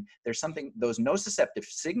pain, there's something, those nociceptive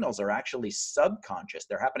signals are actually subconscious.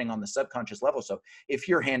 They're happening on the subconscious level. So if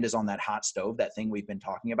your hand is on that hot stove, that thing we've been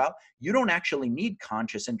talking about, you don't actually need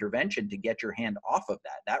conscious intervention to get your hand off of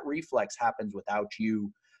that. That reflex happens without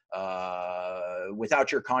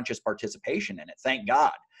your conscious participation in it. Thank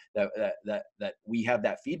God that we have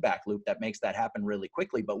that feedback loop that makes that happen really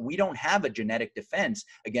quickly. But we don't have a genetic defense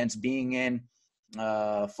against being in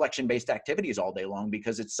flexion-based activities all day long,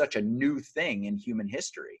 because it's such a new thing in human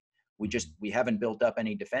history. We haven't built up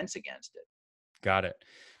any defense against it. Got it.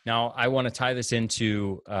 Now, I want to tie this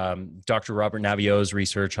into Dr. Robert Naviaux's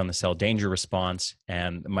research on the cell danger response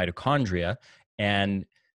and the mitochondria, and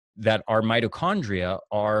that our mitochondria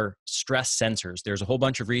are stress sensors. There's a whole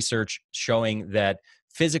bunch of research showing that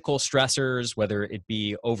physical stressors, whether it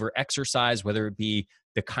be over exercise, whether it be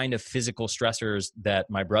the kind of physical stressors that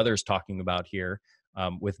my brother's talking about here,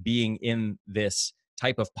 with being in this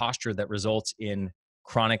type of posture that results in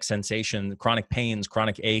chronic sensation, chronic pains,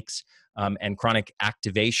 chronic aches, and chronic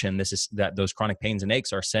activation. This is that those chronic pains and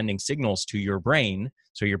aches are sending signals to your brain,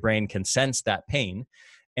 so your brain can sense that pain.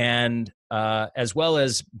 And as well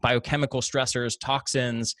as biochemical stressors,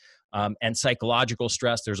 toxins, and psychological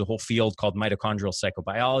stress. There's a whole field called mitochondrial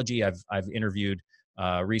psychobiology. I've interviewed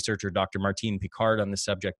researcher Dr. Martine Picard on this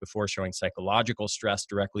subject before, showing psychological stress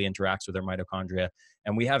directly interacts with our mitochondria.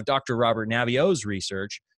 And we have Dr. Robert Naviaux's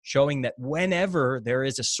research showing that whenever there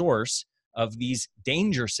is a source of these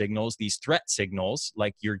danger signals, these threat signals,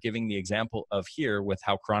 like you're giving the example of here with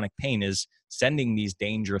how chronic pain is sending these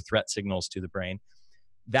danger threat signals to the brain,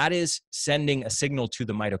 that is sending a signal to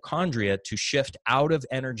the mitochondria to shift out of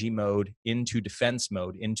energy mode into defense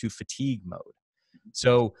mode, into fatigue mode.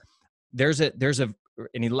 So there's an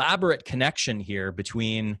elaborate connection here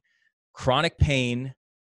between chronic pain,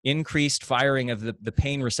 increased firing of the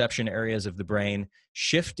pain reception areas of the brain,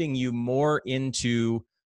 shifting you more into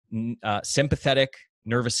sympathetic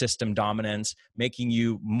nervous system dominance, making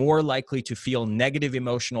you more likely to feel negative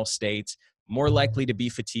emotional states, more likely to be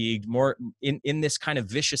fatigued, more in this kind of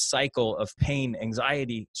vicious cycle of pain,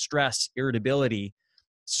 anxiety, stress, irritability,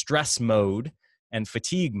 stress mode, and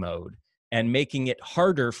fatigue mode, and making it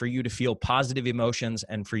harder for you to feel positive emotions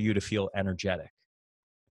and for you to feel energetic.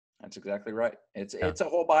 That's exactly right. It's Yeah. it's a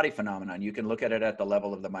whole body phenomenon. You can look at it at the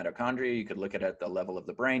level of the mitochondria. You could look at it at the level of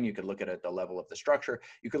the brain. You could look at it at the level of the structure.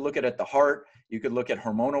 You could look at it at the heart. You could look at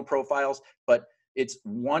hormonal profiles. But it's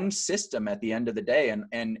one system at the end of the day.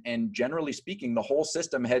 And generally speaking, the whole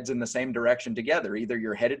system heads in the same direction together. Either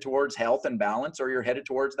you're headed towards health and balance, or you're headed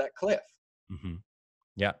towards that cliff. Mm-hmm.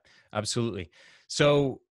 Yeah, absolutely.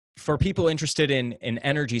 So for people interested in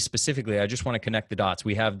energy specifically, I just want to connect the dots.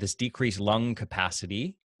 We have this decreased lung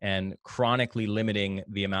capacity and chronically limiting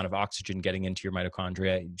the amount of oxygen getting into your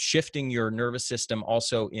mitochondria, shifting your nervous system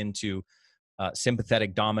also into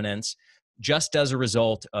sympathetic dominance, just as a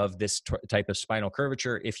result of this type of spinal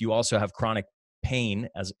curvature. If you also have chronic pain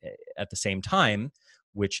at the same time,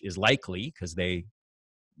 which is likely because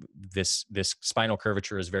this spinal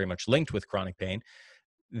curvature is very much linked with chronic pain,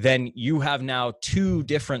 then you have now two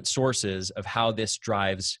different sources of how this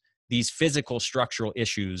drives these physical structural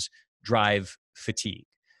issues drive fatigue.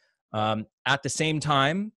 At the same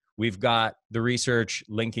time, we've got the research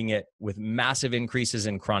linking it with massive increases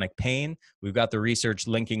in chronic pain. We've got the research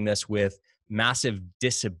linking this with massive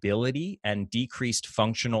disability and decreased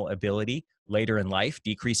functional ability later in life,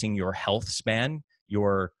 decreasing your health span,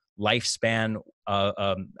 your lifespan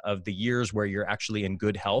of the years where you're actually in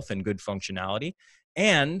good health and good functionality,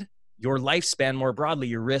 and your lifespan more broadly,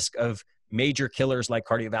 your risk of major killers like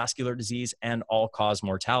cardiovascular disease and all-cause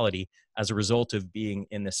mortality as a result of being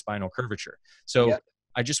in this spinal curvature. So Yeah.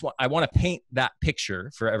 I want to paint that picture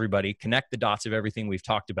for everybody, connect the dots of everything we've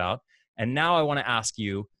talked about. And now I want to ask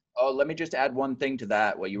you. Oh, let me just add one thing to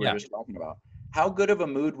that, what you were Yeah. just talking about. How good of a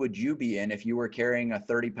mood would you be in if you were carrying a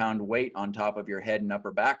 30-pound weight on top of your head and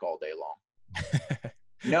upper back all day long?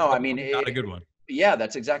 No, I mean, Not a good one. yeah,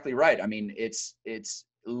 that's exactly right. I mean, it's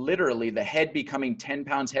literally the head becoming 10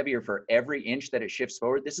 pounds heavier for every inch that it shifts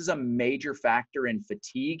forward. This is a major factor in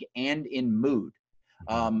fatigue and in mood.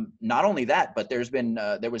 Not only that, but there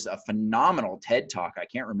was a phenomenal TED talk. I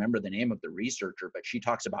can't remember the name of the researcher, but she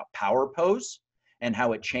talks about power pose and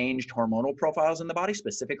how it changed hormonal profiles in the body,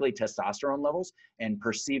 specifically testosterone levels and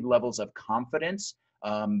perceived levels of confidence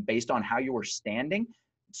based on how you were standing.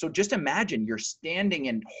 So just imagine you're standing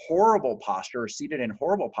in horrible posture or seated in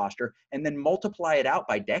horrible posture, and then multiply it out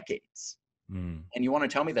by decades. Mm. And you want to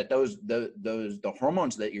tell me that the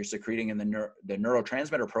hormones that you're secreting in the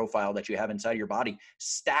neurotransmitter profile that you have inside your body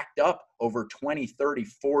stacked up over 20, 30,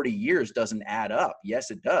 40 years doesn't add up? Yes,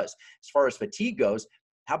 it does. As far as fatigue goes,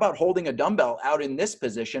 how about holding a dumbbell out in this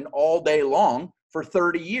position all day long for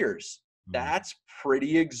 30 years? That's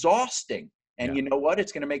pretty exhausting. And you know what?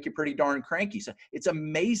 It's going to make you pretty darn cranky. So it's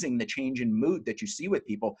amazing the change in mood that you see with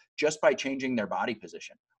people just by changing their body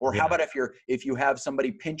position. Or how about if you have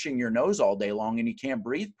somebody pinching your nose all day long and you can't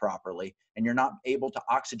breathe properly and you're not able to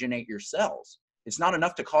oxygenate your cells? It's not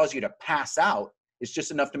enough to cause you to pass out. It's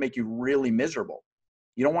just enough to make you really miserable.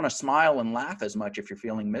 You don't want to smile and laugh as much if you're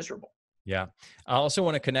feeling miserable. Yeah. I also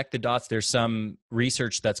want to connect the dots. There's some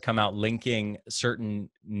research that's come out linking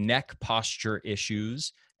certain neck posture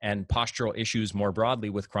issues and postural issues more broadly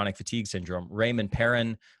with chronic fatigue syndrome. Raymond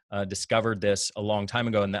Perrin discovered this a long time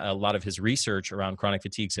ago, and a lot of his research around chronic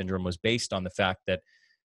fatigue syndrome was based on the fact that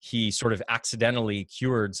he sort of accidentally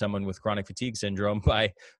cured someone with chronic fatigue syndrome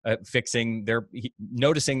by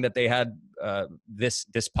noticing that they had this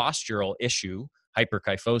postural issue,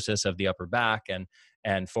 hyperkyphosis of the upper back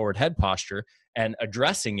and forward head posture, and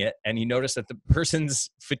addressing it. And he noticed that the person's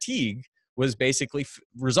fatigue was basically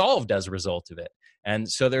resolved as a result of it. And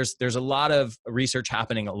so there's a lot of research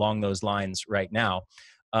happening along those lines right now.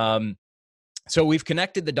 So we've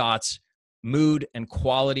connected the dots: mood and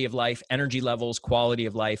quality of life, energy levels, quality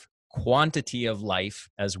of life, quantity of life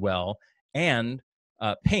as well, and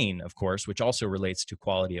pain, of course, which also relates to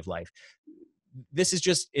quality of life. This is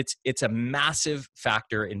just, it's a massive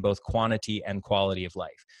factor in both quantity and quality of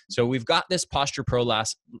life. So we've got this posture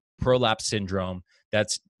prolapse syndrome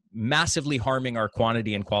that's massively harming our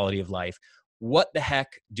quantity and quality of life. What the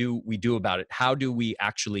heck do we do about it? How do we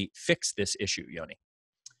actually fix this issue, Yoni?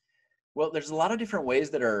 Well, there's a lot of different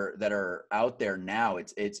ways that are out there now.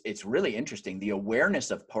 It's really interesting. The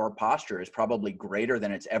awareness of poor posture is probably greater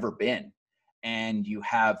than it's ever been, and you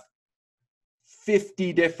have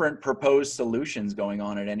 50 different proposed solutions going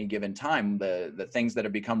on at any given time. The things that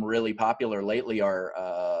have become really popular lately are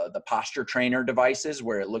the posture trainer devices,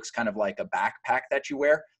 where it looks kind of like a backpack that you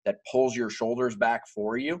wear that pulls your shoulders back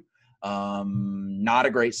for you. Not a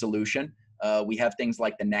great solution. We have things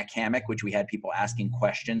like the neck hammock, which we had people asking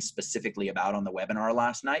questions specifically about on the webinar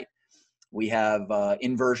last night. We have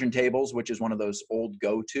inversion tables, which is one of those old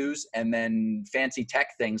go-tos, and then fancy tech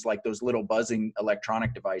things like those little buzzing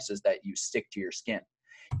electronic devices that you stick to your skin.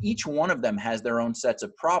 Each one of them has their own sets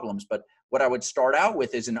of problems, but what I would start out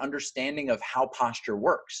with is an understanding of how posture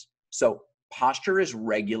works. So posture is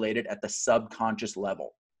regulated at the subconscious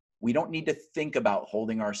level. We don't need to think about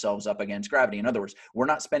holding ourselves up against gravity. In other words, we're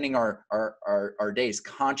not spending our days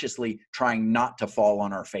consciously trying not to fall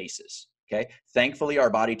on our faces. Okay. Thankfully, our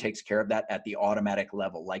body takes care of that at the automatic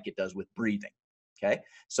level, like it does with breathing. Okay.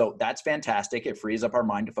 So that's fantastic. It frees up our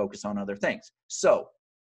mind to focus on other things. So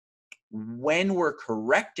when we're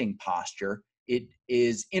correcting posture, it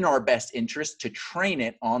is in our best interest to train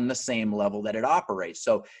it on the same level that it operates.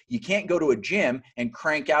 So you can't go to a gym and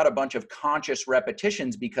crank out a bunch of conscious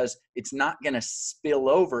repetitions because it's not going to spill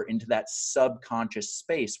over into that subconscious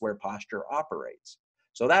space where posture operates.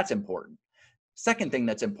 So that's important. Second thing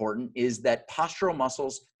that's important is that postural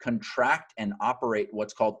muscles contract and operate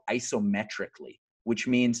what's called isometrically, which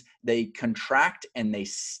means they contract and they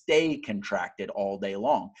stay contracted all day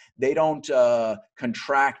long. They don't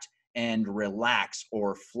contract and relax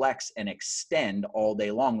or flex and extend all day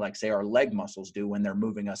long like, say, our leg muscles do when they're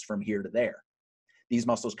moving us from here to there. These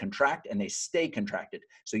muscles contract and they stay contracted.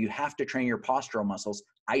 So you have to train your postural muscles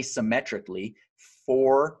isometrically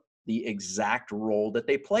for the exact role that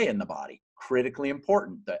they play in the body. Critically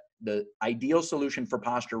important. The ideal solution for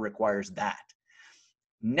posture requires that.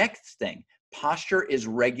 Next thing, posture is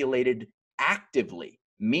regulated actively,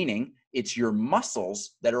 meaning it's your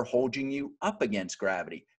muscles that are holding you up against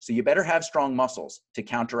gravity. So you better have strong muscles to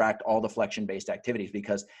counteract all the flexion-based activities,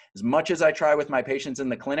 because as much as I try with my patients in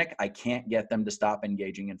the clinic, I can't get them to stop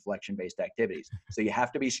engaging in flexion-based activities. So you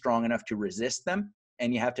have to be strong enough to resist them,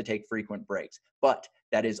 and you have to take frequent breaks. But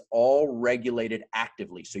that is all regulated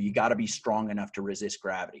actively. So you got to be strong enough to resist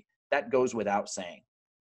gravity. That goes without saying.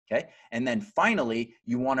 Okay. And then finally,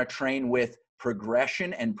 you want to train with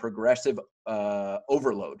progression and progressive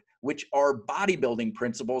overload, which are bodybuilding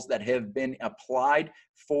principles that have been applied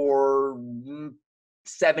for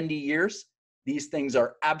 70 years. These things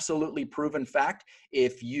are absolutely proven fact.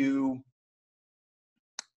 If you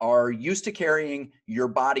are used to carrying your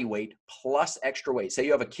body weight plus extra weight, say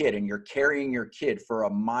you have a kid and you're carrying your kid for a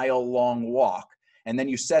mile-long walk, and then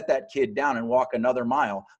you set that kid down and walk another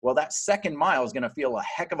mile, well, that second mile is going to feel a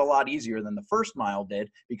heck of a lot easier than the first mile did,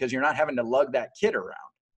 because you're not having to lug that kid around.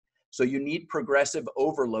 So you need progressive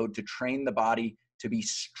overload to train the body to be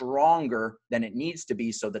stronger than it needs to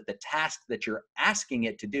be, so that the task that you're asking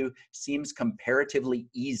it to do seems comparatively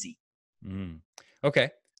easy. Okay.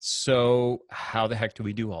 So how the heck do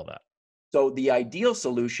we do all that? So the ideal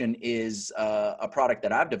solution is a product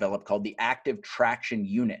that I've developed called the Active Traction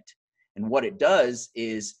Unit. And what it does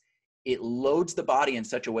is it loads the body in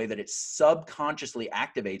such a way that it subconsciously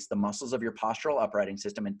activates the muscles of your postural uprighting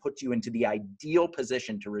system and puts you into the ideal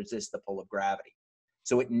position to resist the pull of gravity.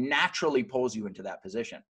 So it naturally pulls you into that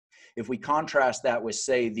position. If we contrast that with,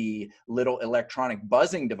 say, the little electronic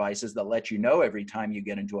buzzing devices that let you know every time you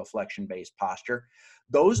get into a flexion-based posture,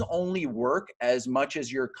 those only work as much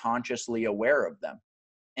as you're consciously aware of them.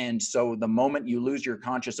 And so the moment you lose your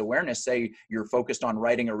conscious awareness, say you're focused on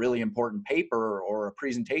writing a really important paper or a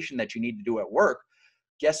presentation that you need to do at work,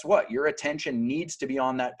 guess what? Your attention needs to be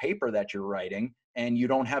on that paper that you're writing, and you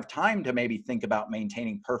don't have time to maybe think about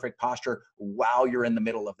maintaining perfect posture while you're in the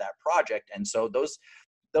middle of that project. And so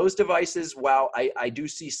those devices, while I do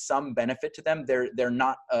see some benefit to them, they're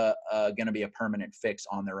not going to be a permanent fix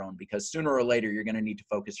on their own, because sooner or later you're going to need to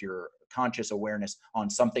focus your conscious awareness on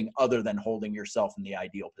something other than holding yourself in the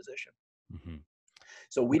ideal position. Mm-hmm.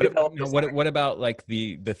 So we developed this. What about like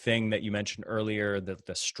the thing that you mentioned earlier,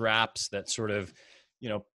 the straps that sort of,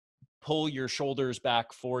 pull your shoulders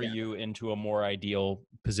back for you into a more ideal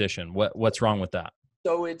position? What's wrong with that?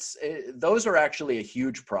 So those are actually a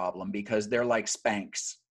huge problem, because they're like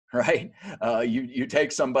Spanx, right? You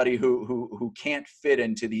take somebody who can't fit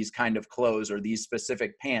into these kind of clothes or these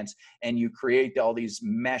specific pants, and you create all these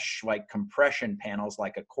mesh like compression panels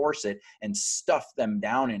like a corset and stuff them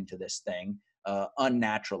down into this thing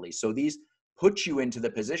unnaturally. So these put you into the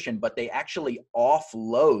position, but they actually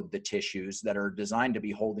offload the tissues that are designed to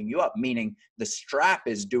be holding you up, meaning the strap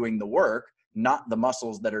is doing the work, not the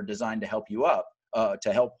muscles that are designed to help you up.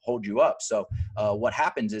 To help hold you up. So what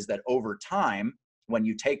happens is that over time, when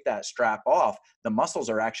you take that strap off, the muscles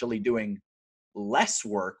are actually doing less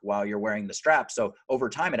work while you're wearing the strap. So over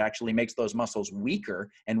time, it actually makes those muscles weaker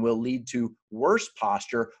and will lead to worse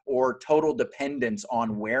posture or total dependence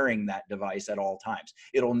on wearing that device at all times.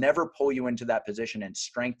 It'll never pull you into that position and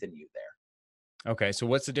strengthen you there. Okay. So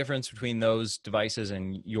what's the difference between those devices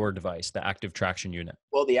and your device, the active traction unit?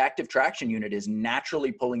 Well, the active traction unit is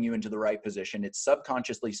naturally pulling you into the right position. It's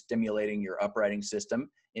subconsciously stimulating your uprighting system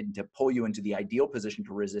and to pull you into the ideal position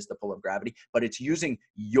to resist the pull of gravity, but it's using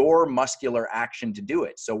your muscular action to do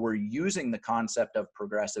it. So we're using the concept of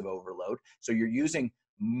progressive overload. So you're using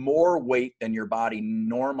more weight than your body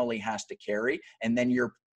normally has to carry, and then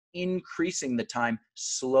you're increasing the time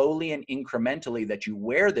slowly and incrementally that you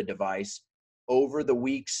wear the device over the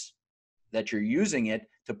weeks that you're using it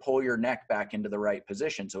to pull your neck back into the right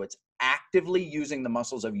position. So it's actively using the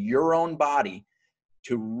muscles of your own body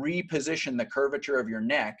to reposition the curvature of your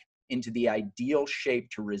neck into the ideal shape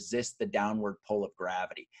to resist the downward pull of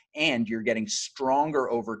gravity. And you're getting stronger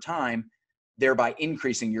over time, thereby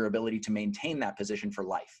increasing your ability to maintain that position for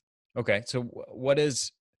life. Okay. So what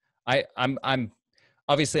is, I'm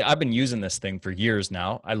obviously I've been using this thing for years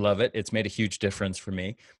now. I love it. It's made a huge difference for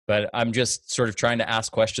me, but I'm just sort of trying to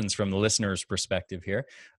ask questions from the listener's perspective here.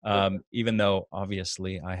 Even though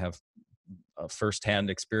obviously I have a firsthand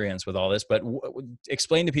experience with all this, but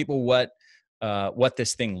explain to people what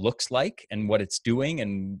this thing looks like and what it's doing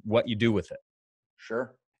and what you do with it,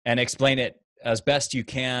 Sure. and explain it as best you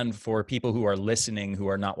can for people who are listening who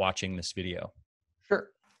are not watching this video. Sure.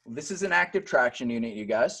 This is an active traction unit, you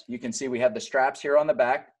guys. You can see we have the straps here on the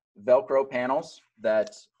back, Velcro panels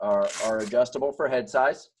that are adjustable for head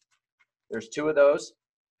size. There's two of those.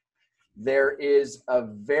 There is a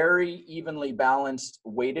very evenly balanced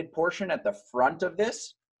weighted portion at the front of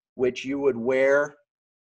this, which you would wear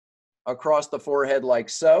across the forehead like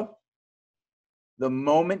so. The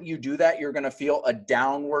moment you do that, you're going to feel a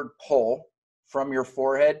downward pull from your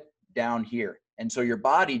forehead down here. And so your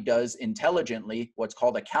body does intelligently what's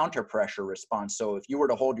called a counter pressure response. So if you were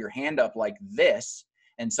to hold your hand up like this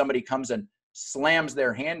and somebody comes and slams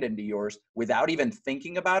their hand into yours without even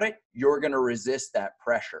thinking about it, you're going to resist that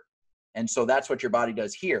pressure. And so that's what your body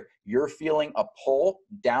does here. You're feeling a pull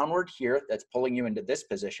downward here that's pulling you into this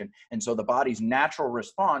position. And so the body's natural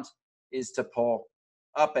response is to pull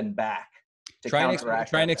up and back to counteract.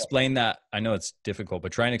 Try and explain that. I know it's difficult,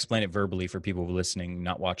 but try and explain it verbally for people listening,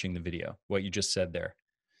 not watching the video, what you just said there.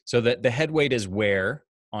 So that the head weight is where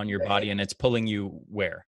on your body and it's pulling you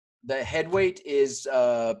where? The head weight is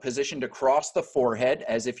positioned across the forehead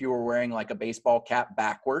as if you were wearing like a baseball cap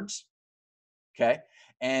backwards. Okay.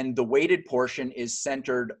 And the weighted portion is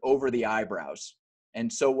centered over the eyebrows.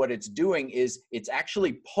 And so what it's doing is it's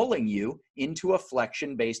actually pulling you into a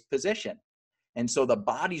flexion-based position. And so the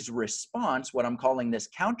body's response, what I'm calling this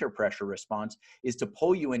counter pressure response, is to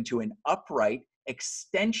pull you into an upright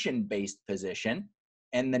extension-based position.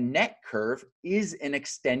 And the neck curve is an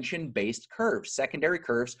extension-based curve. Secondary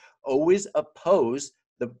curves always oppose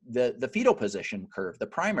the fetal position curve, the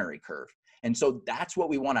primary curve. And so that's what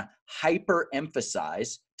we want to hyper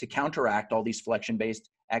emphasize to counteract all these flexion-based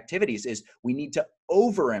activities is we need to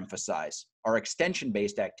overemphasize our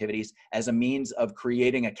extension-based activities as a means of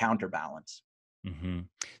creating a counterbalance. Mm-hmm.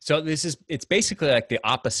 So it's basically like the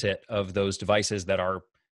opposite of those devices that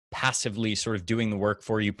passively sort of doing the work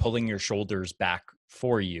for you, pulling your shoulders back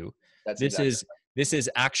for you. This is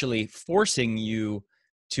actually forcing you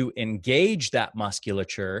to engage that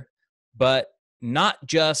musculature, but not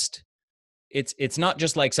just, it's not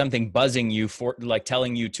just like something buzzing you for like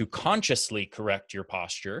telling you to consciously correct your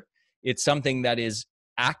posture. It's something that is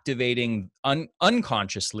activating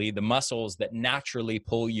unconsciously the muscles that naturally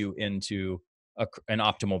pull you into an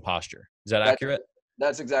optimal posture. Is that accurate?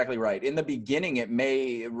 That's exactly right. In the beginning, it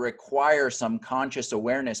may require some conscious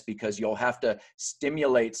awareness because you'll have to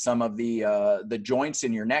stimulate some of the joints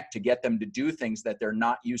in your neck to get them to do things that they're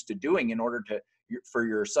not used to doing in order for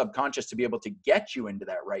your subconscious to be able to get you into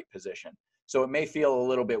that right position. So it may feel a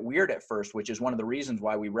little bit weird at first, which is one of the reasons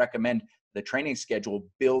why we recommend the training schedule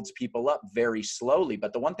builds people up very slowly.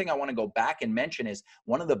 But the one thing I want to go back and mention is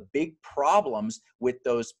one of the big problems with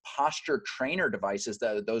those posture trainer devices,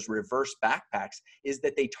 those reverse backpacks, is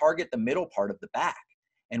that they target the middle part of the back.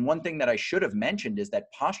 And one thing that I should have mentioned is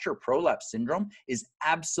that posture prolapse syndrome is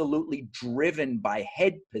absolutely driven by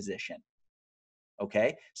head position.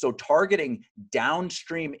 Okay, so targeting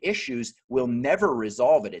downstream issues will never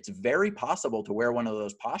resolve it. It's very possible to wear one of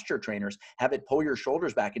those posture trainers, have it pull your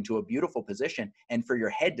shoulders back into a beautiful position, and for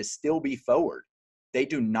your head to still be forward. They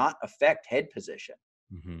do not affect head position.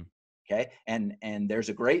 Mm-hmm. Okay, and there's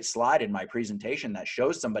a great slide in my presentation that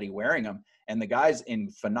shows somebody wearing them, and the guy's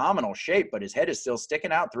in phenomenal shape, but his head is still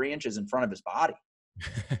sticking out 3 inches in front of his body.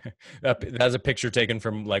 That's a picture taken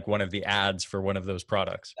from like one of the ads for one of those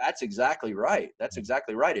products. That's exactly right. That's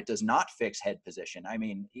exactly right. It does not fix head position. I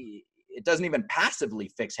mean, it doesn't even passively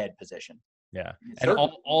fix head position. Yeah. And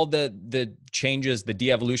Certainly. all the changes, the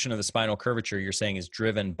de-evolution of the spinal curvature, you're saying is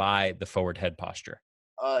driven by the forward head posture.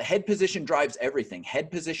 Head position drives everything.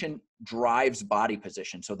 Head position drives body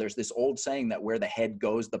position. So there's this old saying that where the head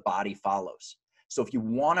goes, the body follows. So if you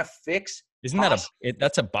want to fix Isn't that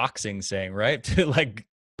that's a boxing saying, right? To like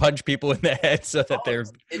punch people in the head so that they're.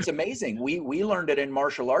 It's amazing. We learned it in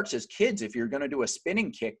martial arts as kids. If you're going to do a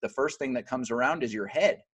spinning kick, the first thing that comes around is your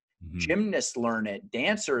head. Gymnasts learn it,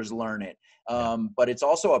 dancers learn it. But it's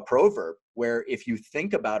also a proverb where if you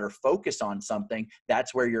think about or focus on something,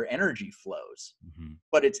 that's where your energy flows.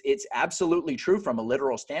 But it's absolutely true from a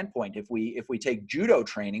literal standpoint. If we take judo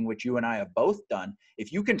training, which you and I have both done,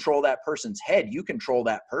 if you control that person's head, you control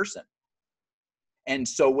that person. And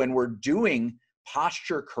so when we're doing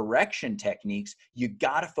posture correction techniques, you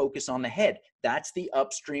got to focus on the head. That's the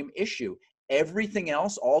upstream issue. Everything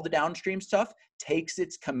else, all the downstream stuff, takes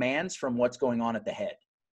its commands from what's going on at the head.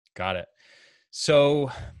 Got it.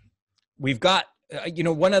 So we've got,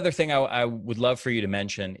 one other thing I would love for you to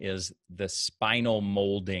mention is the spinal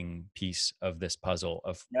molding piece of this puzzle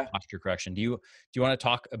of posture correction. Do you want to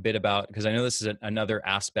talk a bit about, because I know this is another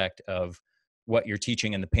aspect of what you're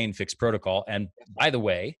teaching in the Pain Fix protocol. And by the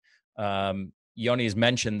way, Yoni has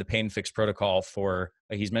mentioned the Pain Fix protocol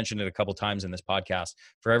he's mentioned it a couple times in this podcast.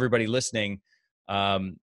 For everybody listening,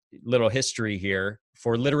 little history here.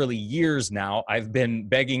 For literally years now, I've been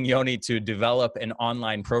begging Yoni to develop an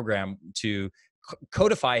online program to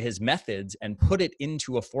codify his methods and put it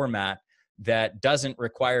into a format that doesn't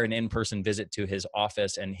require an in-person visit to his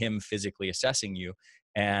office and him physically assessing you,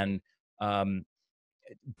 and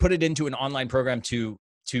put it into an online program to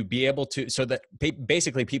be able to, so that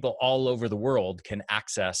basically people all over the world can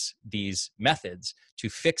access these methods to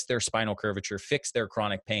fix their spinal curvature, fix their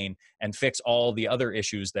chronic pain, and fix all the other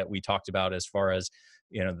issues that we talked about as far as,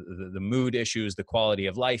 the mood issues, the quality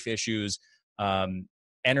of life issues,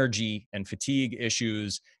 energy and fatigue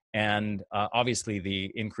issues, and obviously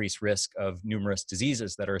the increased risk of numerous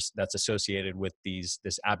diseases that's associated with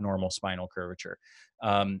this abnormal spinal curvature.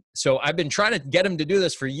 So I've been trying to get him to do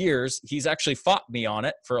this for years. He's actually fought me on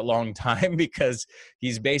it for a long time because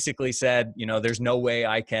he's basically said, there's no way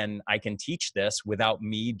I can teach this without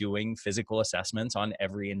me doing physical assessments on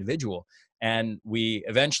every individual. And we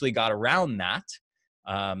eventually got around that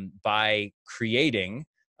by creating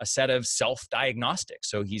a set of self-diagnostics.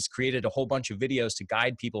 So he's created a whole bunch of videos to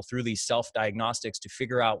guide people through these self-diagnostics to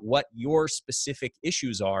figure out what your specific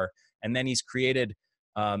issues are. And then he's created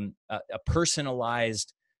a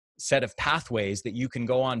personalized set of pathways that you can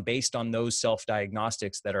go on based on those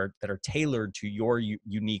self-diagnostics that are tailored to your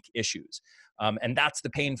unique issues. And that's the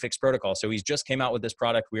Pain Fix protocol. So he's just came out with this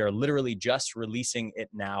product. We are literally just releasing it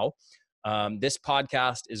now. This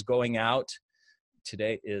podcast is going out.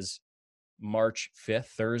 Today is March 5th,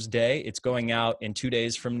 Thursday. It's going out in 2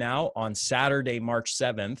 days from now on Saturday, March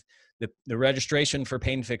 7th. The registration for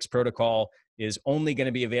Pain Fix protocol is only going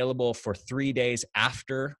to be available for 3 days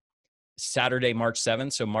after Saturday, March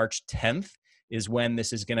 7th. So March 10th is when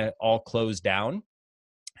this is going to all close down.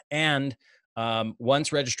 And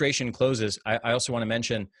once registration closes, I also want to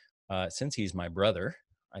mention, since he's my brother,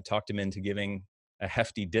 I talked him into giving a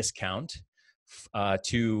hefty discount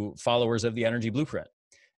to followers of the Energy Blueprint.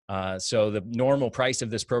 So the normal price of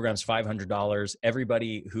this program is $500.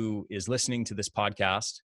 Everybody who is listening to this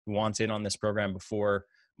podcast who wants in on this program before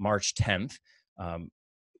March 10th,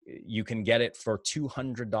 you can get it for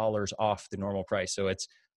 $200 off the normal price. So it's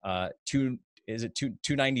 $297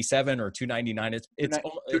 or $299? It's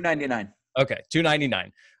 $299. Okay,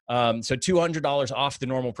 $299. So $200 off the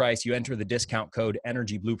normal price. You enter the discount code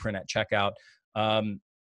Energy Blueprint at checkout.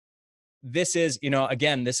 This is,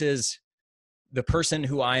 again, this is the person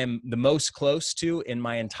who I am the most close to in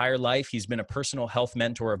my entire life. He's been a personal health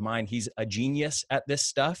mentor of mine. He's a genius at this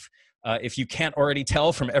stuff. If you can't already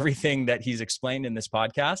tell from everything that he's explained in this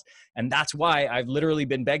podcast. And that's why I've literally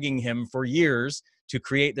been begging him for years to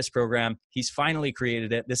create this program. He's finally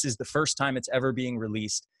created it. This is the first time it's ever being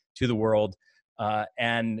released to the world.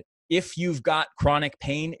 And if you've got chronic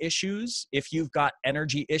pain issues, if you've got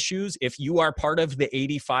energy issues, if you are part of the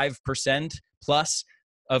 85% plus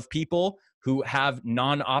of people who have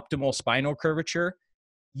non-optimal spinal curvature,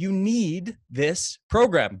 you need this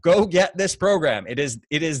program. Go get this program. It is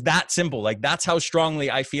that simple. Like, that's how strongly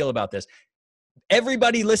I feel about this.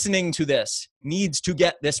 Everybody listening to this needs to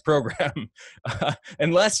get this program.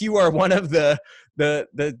 Unless you are one of the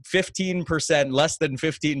 15%, less than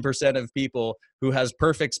 15% of people who has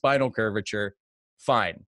perfect spinal curvature,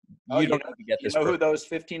 fine. You don't need to get this program. Who those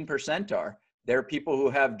 15% are? There are people who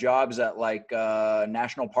have jobs at like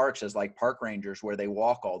national parks as like park rangers where they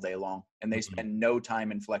walk all day long and they Mhm. spend no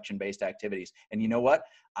time in flexion-based activities. And you know what?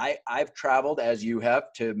 I've traveled, as you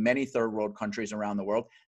have, to many third world countries around the world,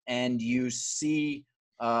 and you see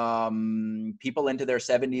people into their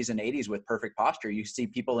 70s and 80s with perfect posture. You see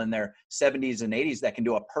people in their 70s and 80s that can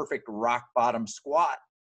do a perfect rock bottom squat.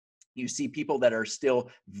 You see people that are still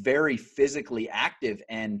very physically active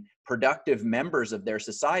and productive members of their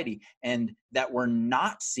society, and that we're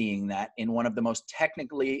not seeing that in one of the most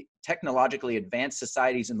technologically advanced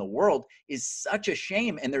societies in the world is such a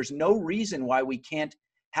shame. And there's no reason why we can't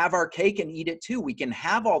have our cake and eat it too. We can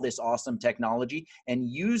have all this awesome technology and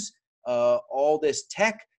use all this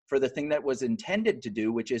tech for the thing that was intended to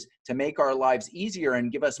do, which is to make our lives easier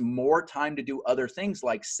and give us more time to do other things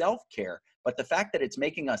like self-care. But the fact that it's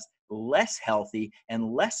making us less healthy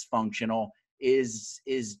and less functional is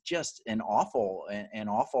just an awful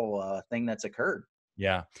thing that's occurred.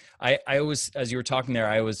 Yeah. I was, as you were talking there,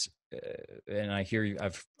 I was, and I hear you,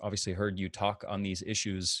 I've obviously heard you talk on these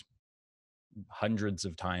issues hundreds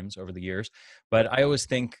of times over the years, but I always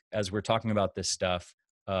think as we're talking about this stuff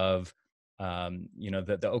of,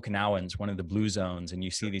 the Okinawans, one of the blue zones, and you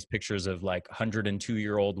see these pictures of like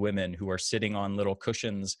 102-year-old women who are sitting on little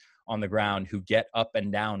cushions on the ground who get up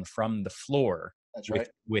and down from the floor That's with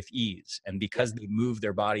right. ease, and Yeah. because they move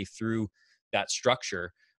their body through that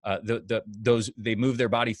structure, they move their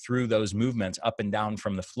body through those movements up and down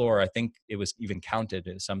from the floor. I think it was even counted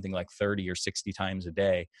as something like 30 or 60 times a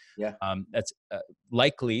day. Yeah. That's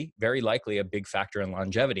very likely a big factor in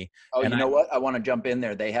longevity. Oh, And you know what? I want to jump in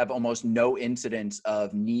there. They have almost no incidence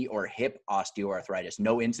of knee or hip osteoarthritis,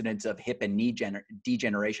 no incidence of hip and knee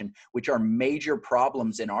degeneration, which are major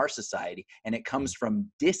problems in our society. And it comes from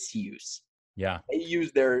disuse. yeah, They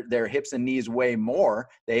use their hips and knees way more.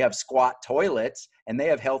 They have squat toilets and they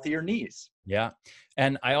have healthier knees. yeah.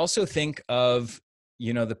 And I also think of,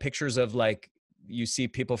 the pictures of like, you see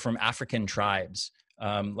people from African tribes,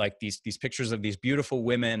 like these pictures of these beautiful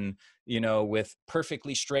women, with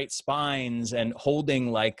perfectly straight spines and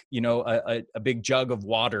holding like, a big jug of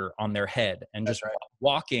water on their head and That's just right.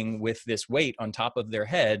 walking with this weight on top of their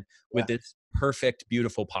head Yeah. with this perfect,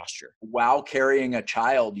 beautiful posture. While carrying a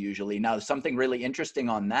child usually. Now, something really interesting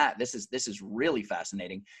on that, this is really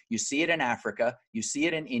fascinating. You see it in Africa, you see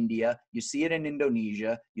it in India, you see it in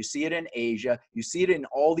Indonesia, you see it in Asia, you see it in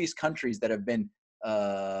all these countries that have been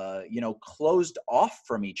closed off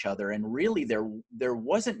from each other, and really there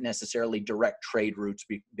wasn't necessarily direct trade routes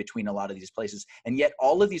between a lot of these places, and yet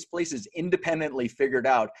all of these places independently figured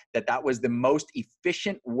out that that was the most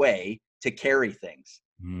efficient way to carry things.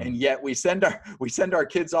 And yet we send our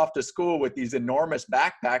kids off to school with these enormous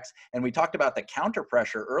backpacks. And we talked about the counter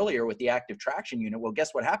pressure earlier with the active traction unit. Well,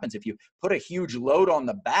 guess what happens if you put a huge load on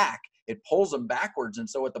the back? It pulls them backwards. And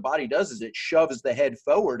so what the body does is it shoves the head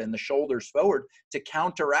forward and the shoulders forward to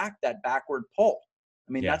counteract that backward pull.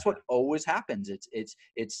 I mean, Yeah. that's what always happens.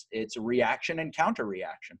 It's reaction and counter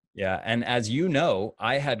reaction. Yeah. And as you know,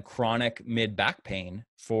 I had chronic mid back pain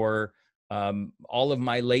for all of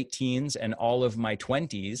my late teens and all of my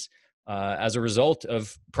 20s, as a result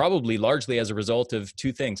of, probably largely as a result of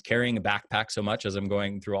two things: carrying a backpack so much as I'm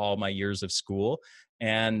going through all my years of school,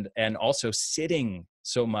 and also sitting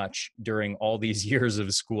so much during all these years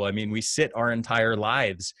of school. I mean, we sit our entire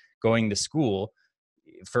lives going to school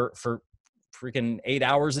for freaking 8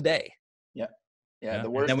 hours a day. Yeah. Yeah. Yeah. The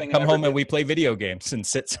And worst then we thing I come ever home and did. we play video games and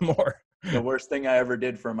sit some more. The worst thing I ever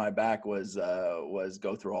did for my back was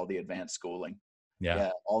go through all the advanced schooling. Yeah.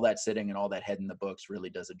 Yeah, all that sitting and all that head in the books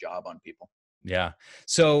really does a job on people. Yeah.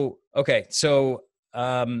 So, okay. So,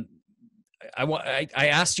 I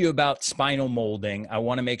asked you about spinal molding. I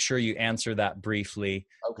want to make sure you answer that briefly.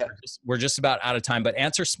 Okay. We're just about out of time, but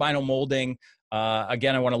answer spinal molding.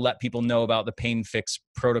 Again, I want to let people know about the Pain Fix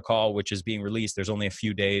protocol, which is being released. There's only a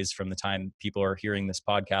few days from the time people are hearing this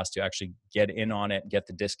podcast to actually get in on it, get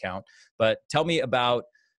the discount. But tell me about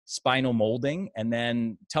spinal molding, and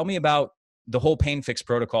then tell me about the whole Pain Fix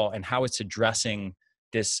protocol and how it's addressing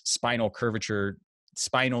this spinal curvature,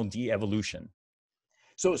 spinal de-evolution.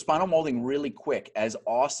 So spinal molding, really quick, as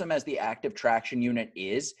awesome as the active traction unit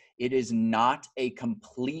is, it is not a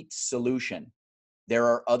complete solution. There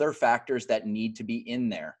are other factors that need to be in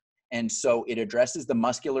there. And so it addresses the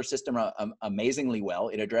muscular system amazingly well.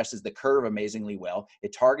 It addresses the curve amazingly well.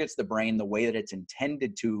 It targets the brain the way that it's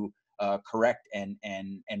intended to correct and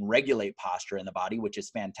regulate posture in the body, which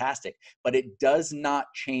is fantastic. But it does not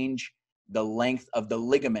change the length of the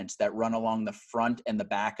ligaments that run along the front and the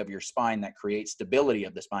back of your spine that create stability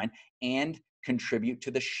of the spine and contribute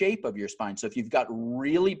to the shape of your spine. So if you've got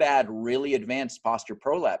really bad, really advanced posture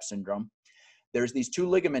prolapse syndrome, there's these two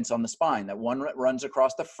ligaments on the spine, that one runs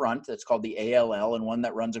across the front, that's called the ALL, and one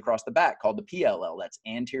that runs across the back called the PLL. That's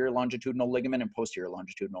anterior longitudinal ligament and posterior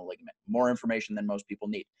longitudinal ligament. More information than most people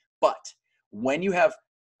need. But when you have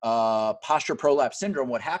posture prolapse syndrome,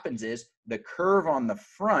 what happens is the curve on the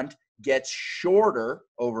front gets shorter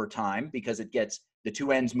over time because the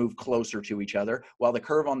two ends move closer to each other, while the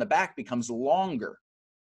curve on the back becomes longer.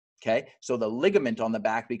 Okay, so the ligament on the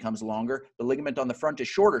back becomes longer, the ligament on the front is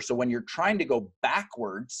shorter. So when you're trying to go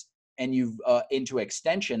backwards and you've into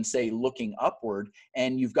extension, say looking upward,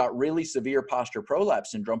 and you've got really severe posture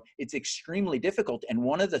prolapse syndrome, it's extremely difficult. And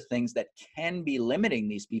one of the things that can be limiting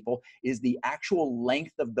these people is the actual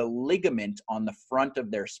length of the ligament on the front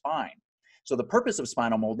of their spine. So the purpose of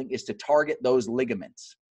spinal molding is to target those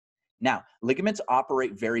ligaments. Now, ligaments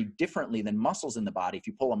operate very differently than muscles in the body. If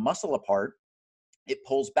you pull a muscle apart, it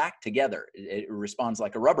pulls back together. It responds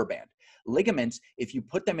like a rubber band. Ligaments, if you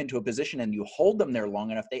put them into a position and you hold them there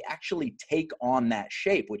long enough, they actually take on that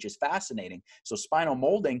shape, which is fascinating. So spinal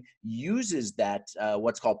molding uses that,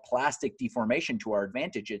 what's called plastic deformation, to our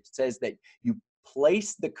advantage. It says that you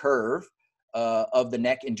place the curve of the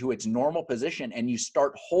neck into its normal position and you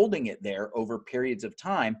start holding it there over periods of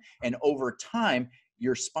time. And over time,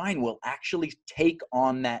 your spine will actually take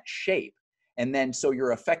on that shape. And then, so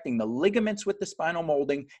you're affecting the ligaments with the spinal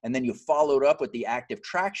molding, and then you followed up with the active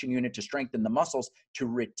traction unit to strengthen the muscles to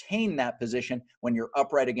retain that position when you're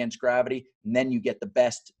upright against gravity, and then you get the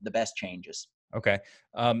best changes. Okay.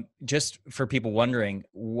 Just for people wondering,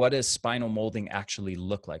 what does spinal molding actually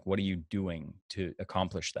look like? What are you doing to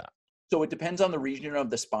accomplish that? So it depends on the region of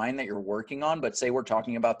the spine that you're working on, but say we're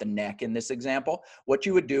talking about the neck in this example. What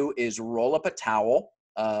you would do is roll up a towel,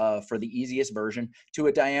 for the easiest version, to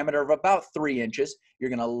a diameter of about 3 inches. You're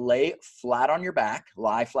going to lie flat on your back,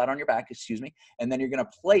 and then you're going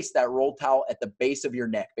to place that rolled towel at the base of your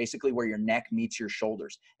neck, basically where your neck meets your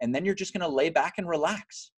shoulders. And then you're just going to lay back and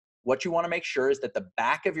relax. What you want to make sure is that the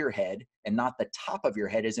back of your head and not the top of your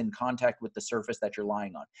head is in contact with the surface that you're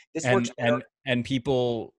lying on. This works better. And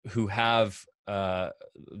people who have a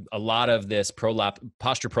lot of this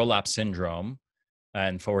posture prolapse syndrome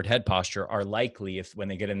and forward head posture are likely, when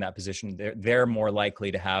they get in that position, they're more likely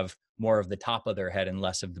to have more of the top of their head and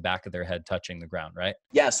less of the back of their head touching the ground, right?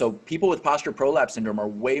 Yeah, so people with posture prolapse syndrome are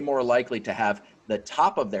way more likely to have the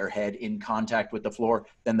top of their head in contact with the floor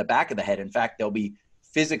than the back of the head. In fact, they'll be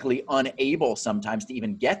physically unable sometimes to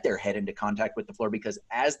even get their head into contact with the floor, because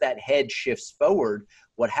as that head shifts forward,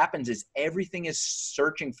 what happens is everything is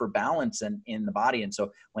searching for balance in the body. And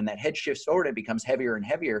so when that head shifts forward, it becomes heavier and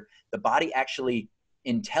heavier. The body actually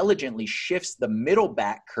intelligently shifts the middle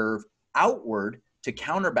back curve outward to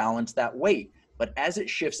counterbalance that weight. But as it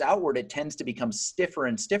shifts outward, it tends to become stiffer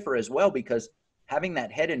and stiffer as well, because having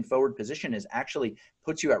that head in forward position is actually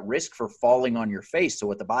puts you at risk for falling on your face. So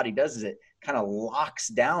what the body does is it kind of locks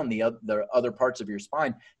down the other parts of your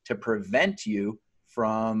spine to prevent you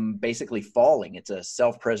from basically falling. It's a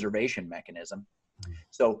self-preservation mechanism.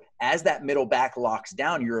 So as that middle back locks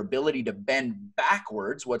down, your ability to bend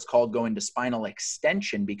backwards, what's called going to spinal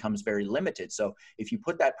extension, becomes very limited. So if you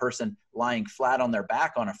put that person lying flat on their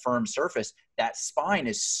back on a firm surface, that spine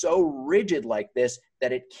is so rigid like this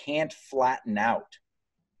that it can't flatten out.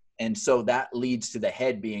 And so that leads to the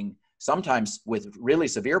head being, sometimes with really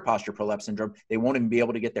severe posture prolapse syndrome, they won't even be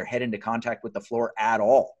able to get their head into contact with the floor at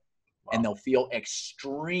all. Wow. And they'll feel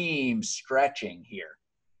extreme stretching here.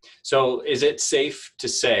 So is it safe to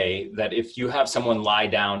say that if you have someone lie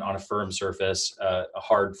down on a firm surface, a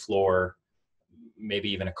hard floor, maybe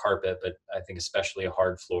even a carpet, but I think especially a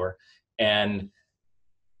hard floor, and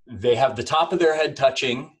they have the top of their head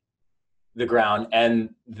touching the ground, and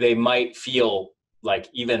they might feel like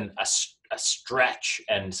even a stretch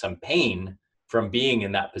and some pain from being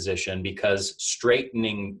in that position, because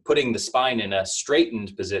putting the spine in a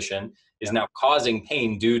straightened position is now causing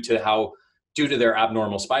pain due to their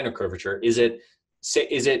abnormal spinal curvature. Is it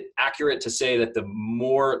accurate to say that the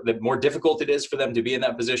more difficult it is for them to be in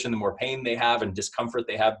that position, the more pain they have and discomfort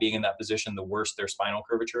they have being in that position, the worse their spinal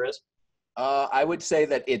curvature is? I would say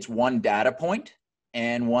that it's one data point,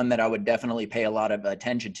 and one that I would definitely pay a lot of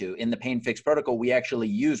attention to. In the Pain Fix protocol, we actually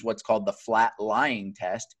use what's called the flat lying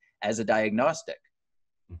test as a diagnostic.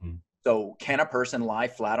 Mm-hmm. So can a person lie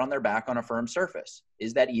flat on their back on a firm surface?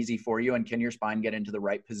 Is that easy for you? And can your spine get into the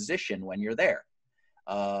right position when you're there?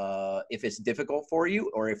 If it's difficult for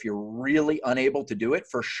you, or if you're really unable to do it,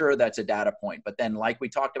 for sure, that's a data point. But then, like we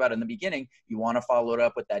talked about in the beginning, you want to follow it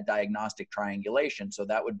up with that diagnostic triangulation. So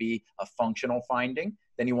that would be a functional finding.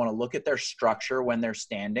 Then you want to look at their structure when they're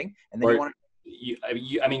standing, and then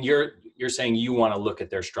you're you're saying you want to look at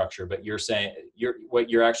their structure, but you're saying what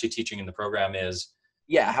you're actually teaching in the program is,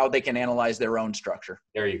 yeah, how they can analyze their own structure.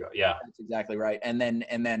 There you go. Yeah, that's exactly right. And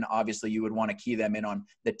then obviously you would want to key them in on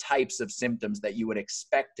the types of symptoms that you would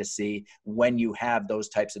expect to see when you have those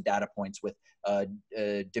types of data points with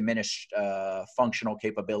diminished functional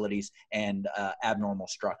capabilities and abnormal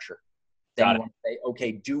structure. Then you want to say,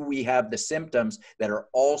 okay, do we have the symptoms that are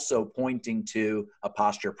also pointing to a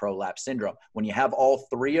posture prolapse syndrome? When you have all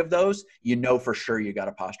three of those, you know for sure you got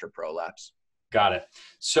a posture prolapse. Got it.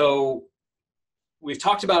 So we've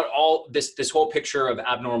talked about all this whole picture of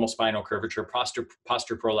abnormal spinal curvature,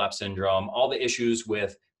 posture prolapse syndrome, all the issues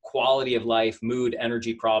with quality of life, mood,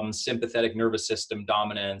 energy problems, sympathetic nervous system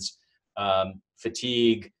dominance,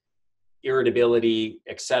 fatigue, irritability,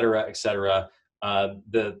 et cetera, et cetera.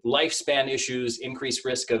 The lifespan issues, increased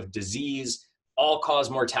risk of disease, all-cause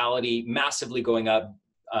mortality massively going up,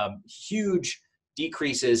 huge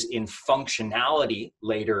decreases in functionality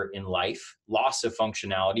later in life, loss of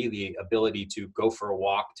functionality, the ability to go for a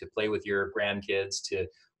walk, to play with your grandkids, to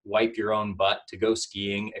wipe your own butt, to go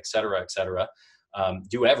skiing, et cetera,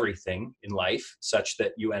 do everything in life such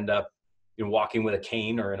that you end up walking with a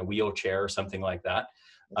cane or in a wheelchair or something like that.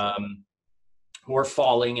 Or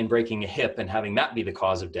falling and breaking a hip and having that be the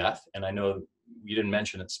cause of death. And I know you didn't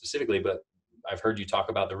mention it specifically, but I've heard you talk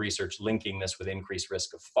about the research linking this with increased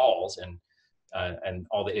risk of falls and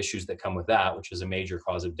all the issues that come with that, which is a major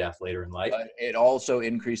cause of death later in life. It also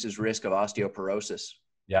increases risk of osteoporosis.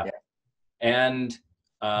 Yeah. And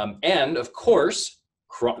of course,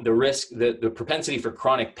 the propensity for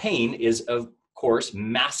chronic pain is of course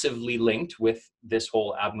massively linked with this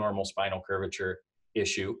whole abnormal spinal curvature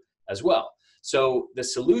issue as well. So the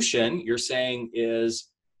solution you're saying is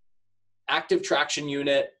active traction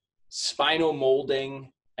unit, spinal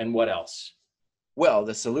molding, and what else? Well,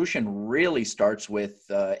 the solution really starts with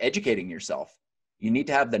educating yourself. You need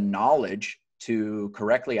to have the knowledge to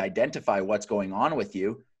correctly identify what's going on with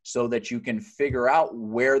you so that you can figure out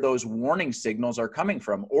where those warning signals are coming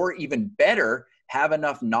from, or even better, have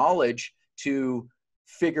enough knowledge to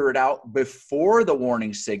figure it out before the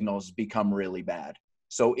warning signals become really bad.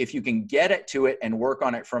 So if you can get it to it and work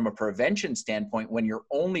on it from a prevention standpoint, when you're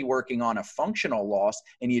only working on a functional loss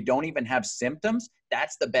and you don't even have symptoms,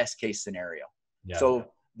 that's the best case scenario. Yeah. So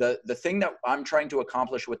the thing that I'm trying to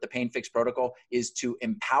accomplish with the Pain Fix protocol is to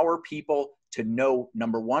empower people to know,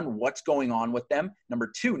 number one, what's going on with them.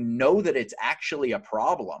 Number two, know that it's actually a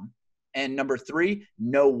problem. And number three,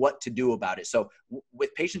 know what to do about it. So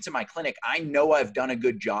with patients in my clinic, I know I've done a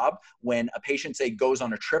good job when a patient, say, goes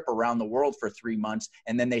on a trip around the world for 3 months,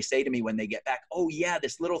 and then they say to me when they get back, oh yeah,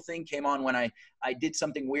 this little thing came on when I did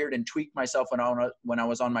something weird and tweaked myself when I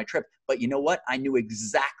was on my trip. But you know what? I knew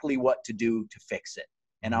exactly what to do to fix it.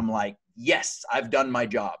 And I'm like, yes, I've done my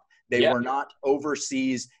job. They were not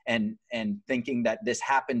overseas and thinking that this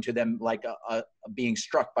happened to them like being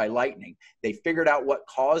struck by lightning. They figured out what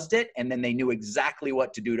caused it, and then they knew exactly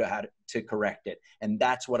what to do to correct it. And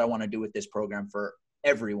that's what I want to do with this program for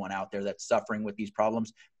everyone out there that's suffering with these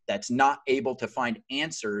problems, that's not able to find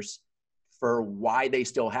answers for why they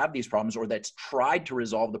still have these problems, or that's tried to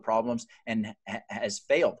resolve the problems and has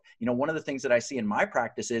failed. You know, one of the things that I see in my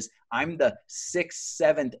practice is I'm the 6th,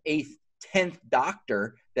 7th, 8th, 10th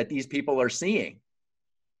doctor that these people are seeing.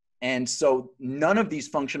 And so none of these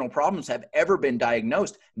functional problems have ever been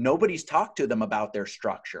diagnosed. Nobody's talked to them about their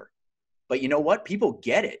structure. But you know what? People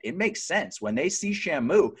get it. It makes sense. When they see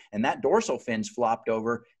Shamu and that dorsal fin's flopped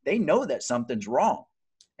over, they know that something's wrong.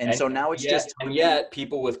 And so now it's and yet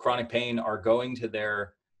people with chronic pain are going to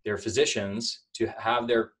their physicians to have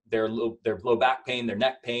their low back pain, their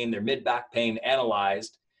neck pain, their mid back pain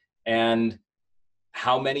analyzed. And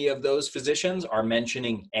how many of those physicians are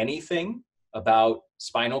mentioning anything about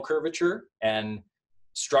spinal curvature and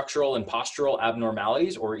structural and postural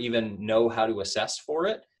abnormalities, or even know how to assess for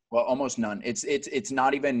it? Well, almost none. It's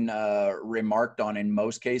not even remarked on in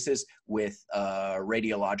most cases with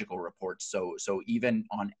radiological reports. So even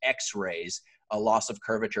on X-rays, a loss of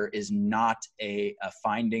curvature is not a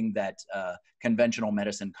finding that conventional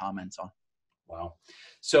medicine comments on. Wow.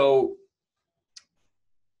 So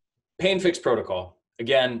Pain Fix protocol.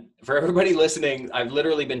 Again, for everybody listening, I've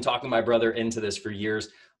literally been talking my brother into this for years.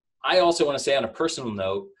 I also want to say on a personal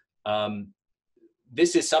note,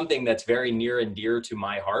 this is something that's very near and dear to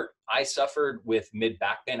my heart. I suffered with mid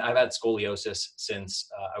back pain. I've had scoliosis since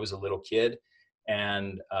I was a little kid,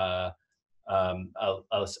 and a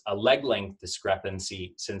leg length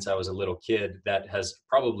discrepancy since I was a little kid that has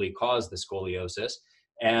probably caused the scoliosis.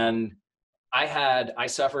 And I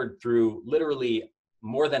suffered through literally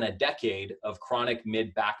more than a decade of chronic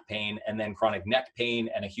mid back pain and then chronic neck pain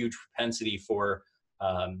and a huge propensity for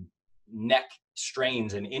neck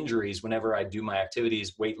strains and injuries whenever I do my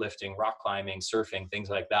activities, weightlifting, rock climbing, surfing, things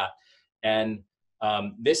like that. And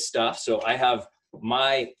this stuff, so I have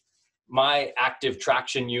my active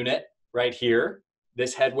traction unit right here,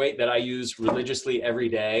 this head weight that I use religiously every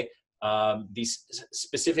day. These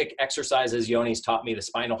specific exercises Yoni's taught me, the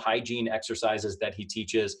spinal hygiene exercises that he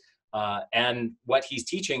teaches, and what he's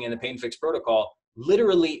teaching in the Pain Fix protocol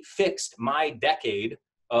literally fixed my decade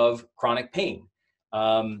of chronic pain.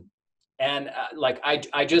 Like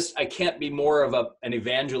I can't be more of an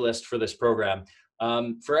evangelist for this program.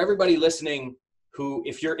 For everybody listening who,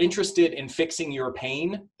 if you're interested in fixing your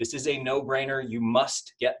pain, this is a no-brainer. You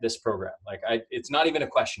must get this program. Like it's not even a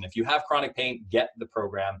question. If you have chronic pain, get the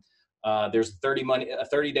program. There's a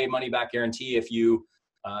 30-day money-back guarantee. If you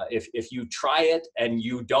try it and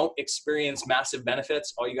you don't experience massive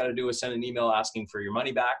benefits, all you got to do is send an email asking for your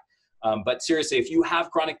money back. But seriously, if you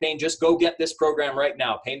have chronic pain, just go get this program right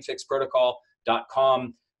now,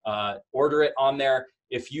 painfixprotocol.com. Order it on there.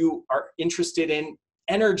 If you are interested in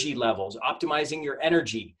energy levels, optimizing your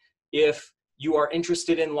energy, if you are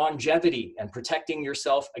interested in longevity and protecting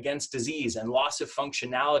yourself against disease and loss of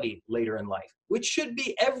functionality later in life, which should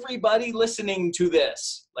be everybody listening to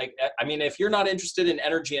this. Like, I mean, if you're not interested in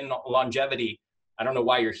energy and longevity, I don't know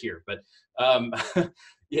why you're here, but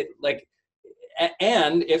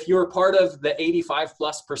and if you're part of the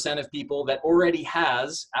 85+% of people that already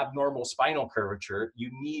has abnormal spinal curvature, you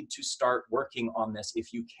need to start working on this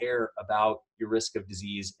if you care about your risk of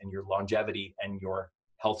disease and your longevity and your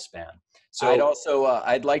health span. So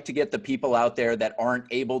I'd like to get the people out there that aren't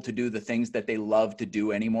able to do the things that they love to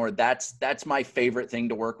do anymore. That's my favorite thing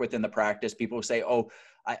to work with in the practice. People say, oh,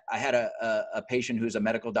 I had a patient who's a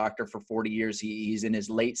medical doctor for 40 years. He's in his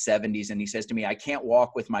late 70s. And he says to me, I can't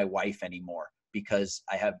walk with my wife anymore because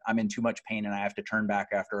I'm in too much pain and I have to turn back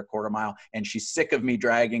after a quarter mile. And she's sick of me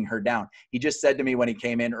dragging her down. He just said to me when he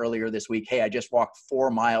came in earlier this week, hey, I just walked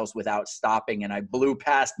 4 miles without stopping and I blew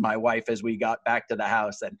past my wife as we got back to the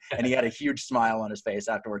house. And he had a huge smile on his face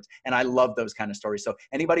afterwards. And I love those kind of stories. So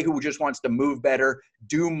anybody who just wants to move better,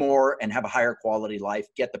 do more, and have a higher quality life,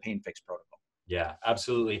 get the Pain Fix protocol. Yeah,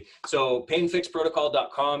 absolutely. So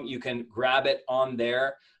painfixprotocol.com, you can grab it on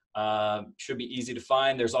there. Should be easy to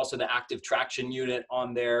find. There's also the active traction unit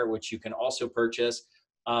on there, which you can also purchase.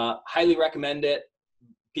 Highly recommend it.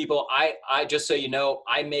 People, I just so you know,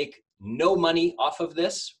 I make no money off of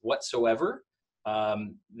this whatsoever.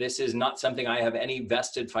 This is not something I have any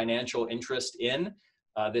vested financial interest in.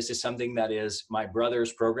 This is something that is my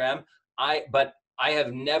brother's program. But I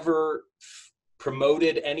have never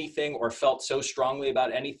promoted anything or felt so strongly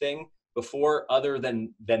about anything before other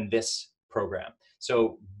than this program.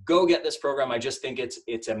 So go get this program. I just think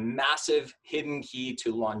it's a massive hidden key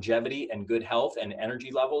to longevity and good health and energy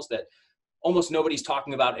levels that almost nobody's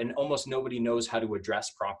talking about and almost nobody knows how to address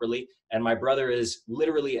properly. And my brother is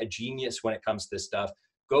literally a genius when it comes to this stuff.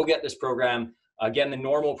 Go get this program. Again, the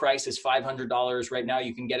normal price is $500. Right now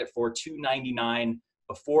you can get it for $299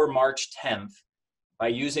 before March 10th. By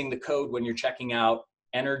using the code when you're checking out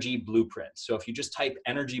Energy Blueprint. So if you just type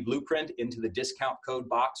Energy Blueprint into the discount code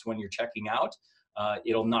box when you're checking out,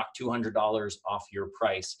 it'll knock $200 off your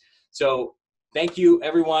price. So thank you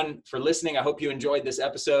everyone for listening. I hope you enjoyed this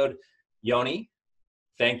episode. Yoni,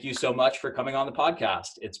 thank you so much for coming on the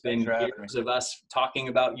podcast. It's been years of us talking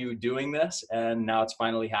about you doing this, and now it's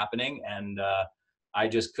finally happening. And I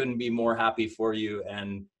just couldn't be more happy for you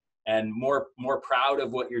and more proud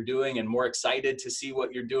of what you're doing and more excited to see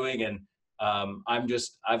what you're doing. And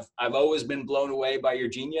I've always been blown away by your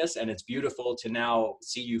genius, and it's beautiful to now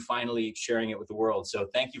see you finally sharing it with the world. So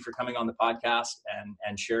thank you for coming on the podcast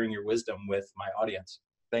and sharing your wisdom with my audience.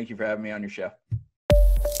 Thank you for having me on your show.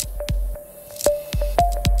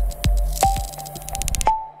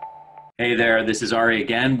 Hey there, this is Ari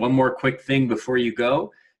again. One more quick thing before you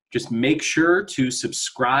go. Just make sure to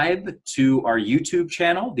subscribe to our YouTube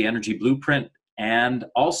channel, The Energy Blueprint, and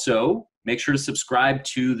also make sure to subscribe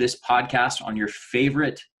to this podcast on your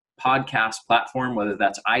favorite podcast platform, whether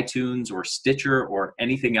that's iTunes or Stitcher or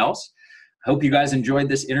anything else. I hope you guys enjoyed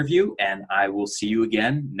this interview, and I will see you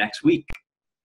again next week.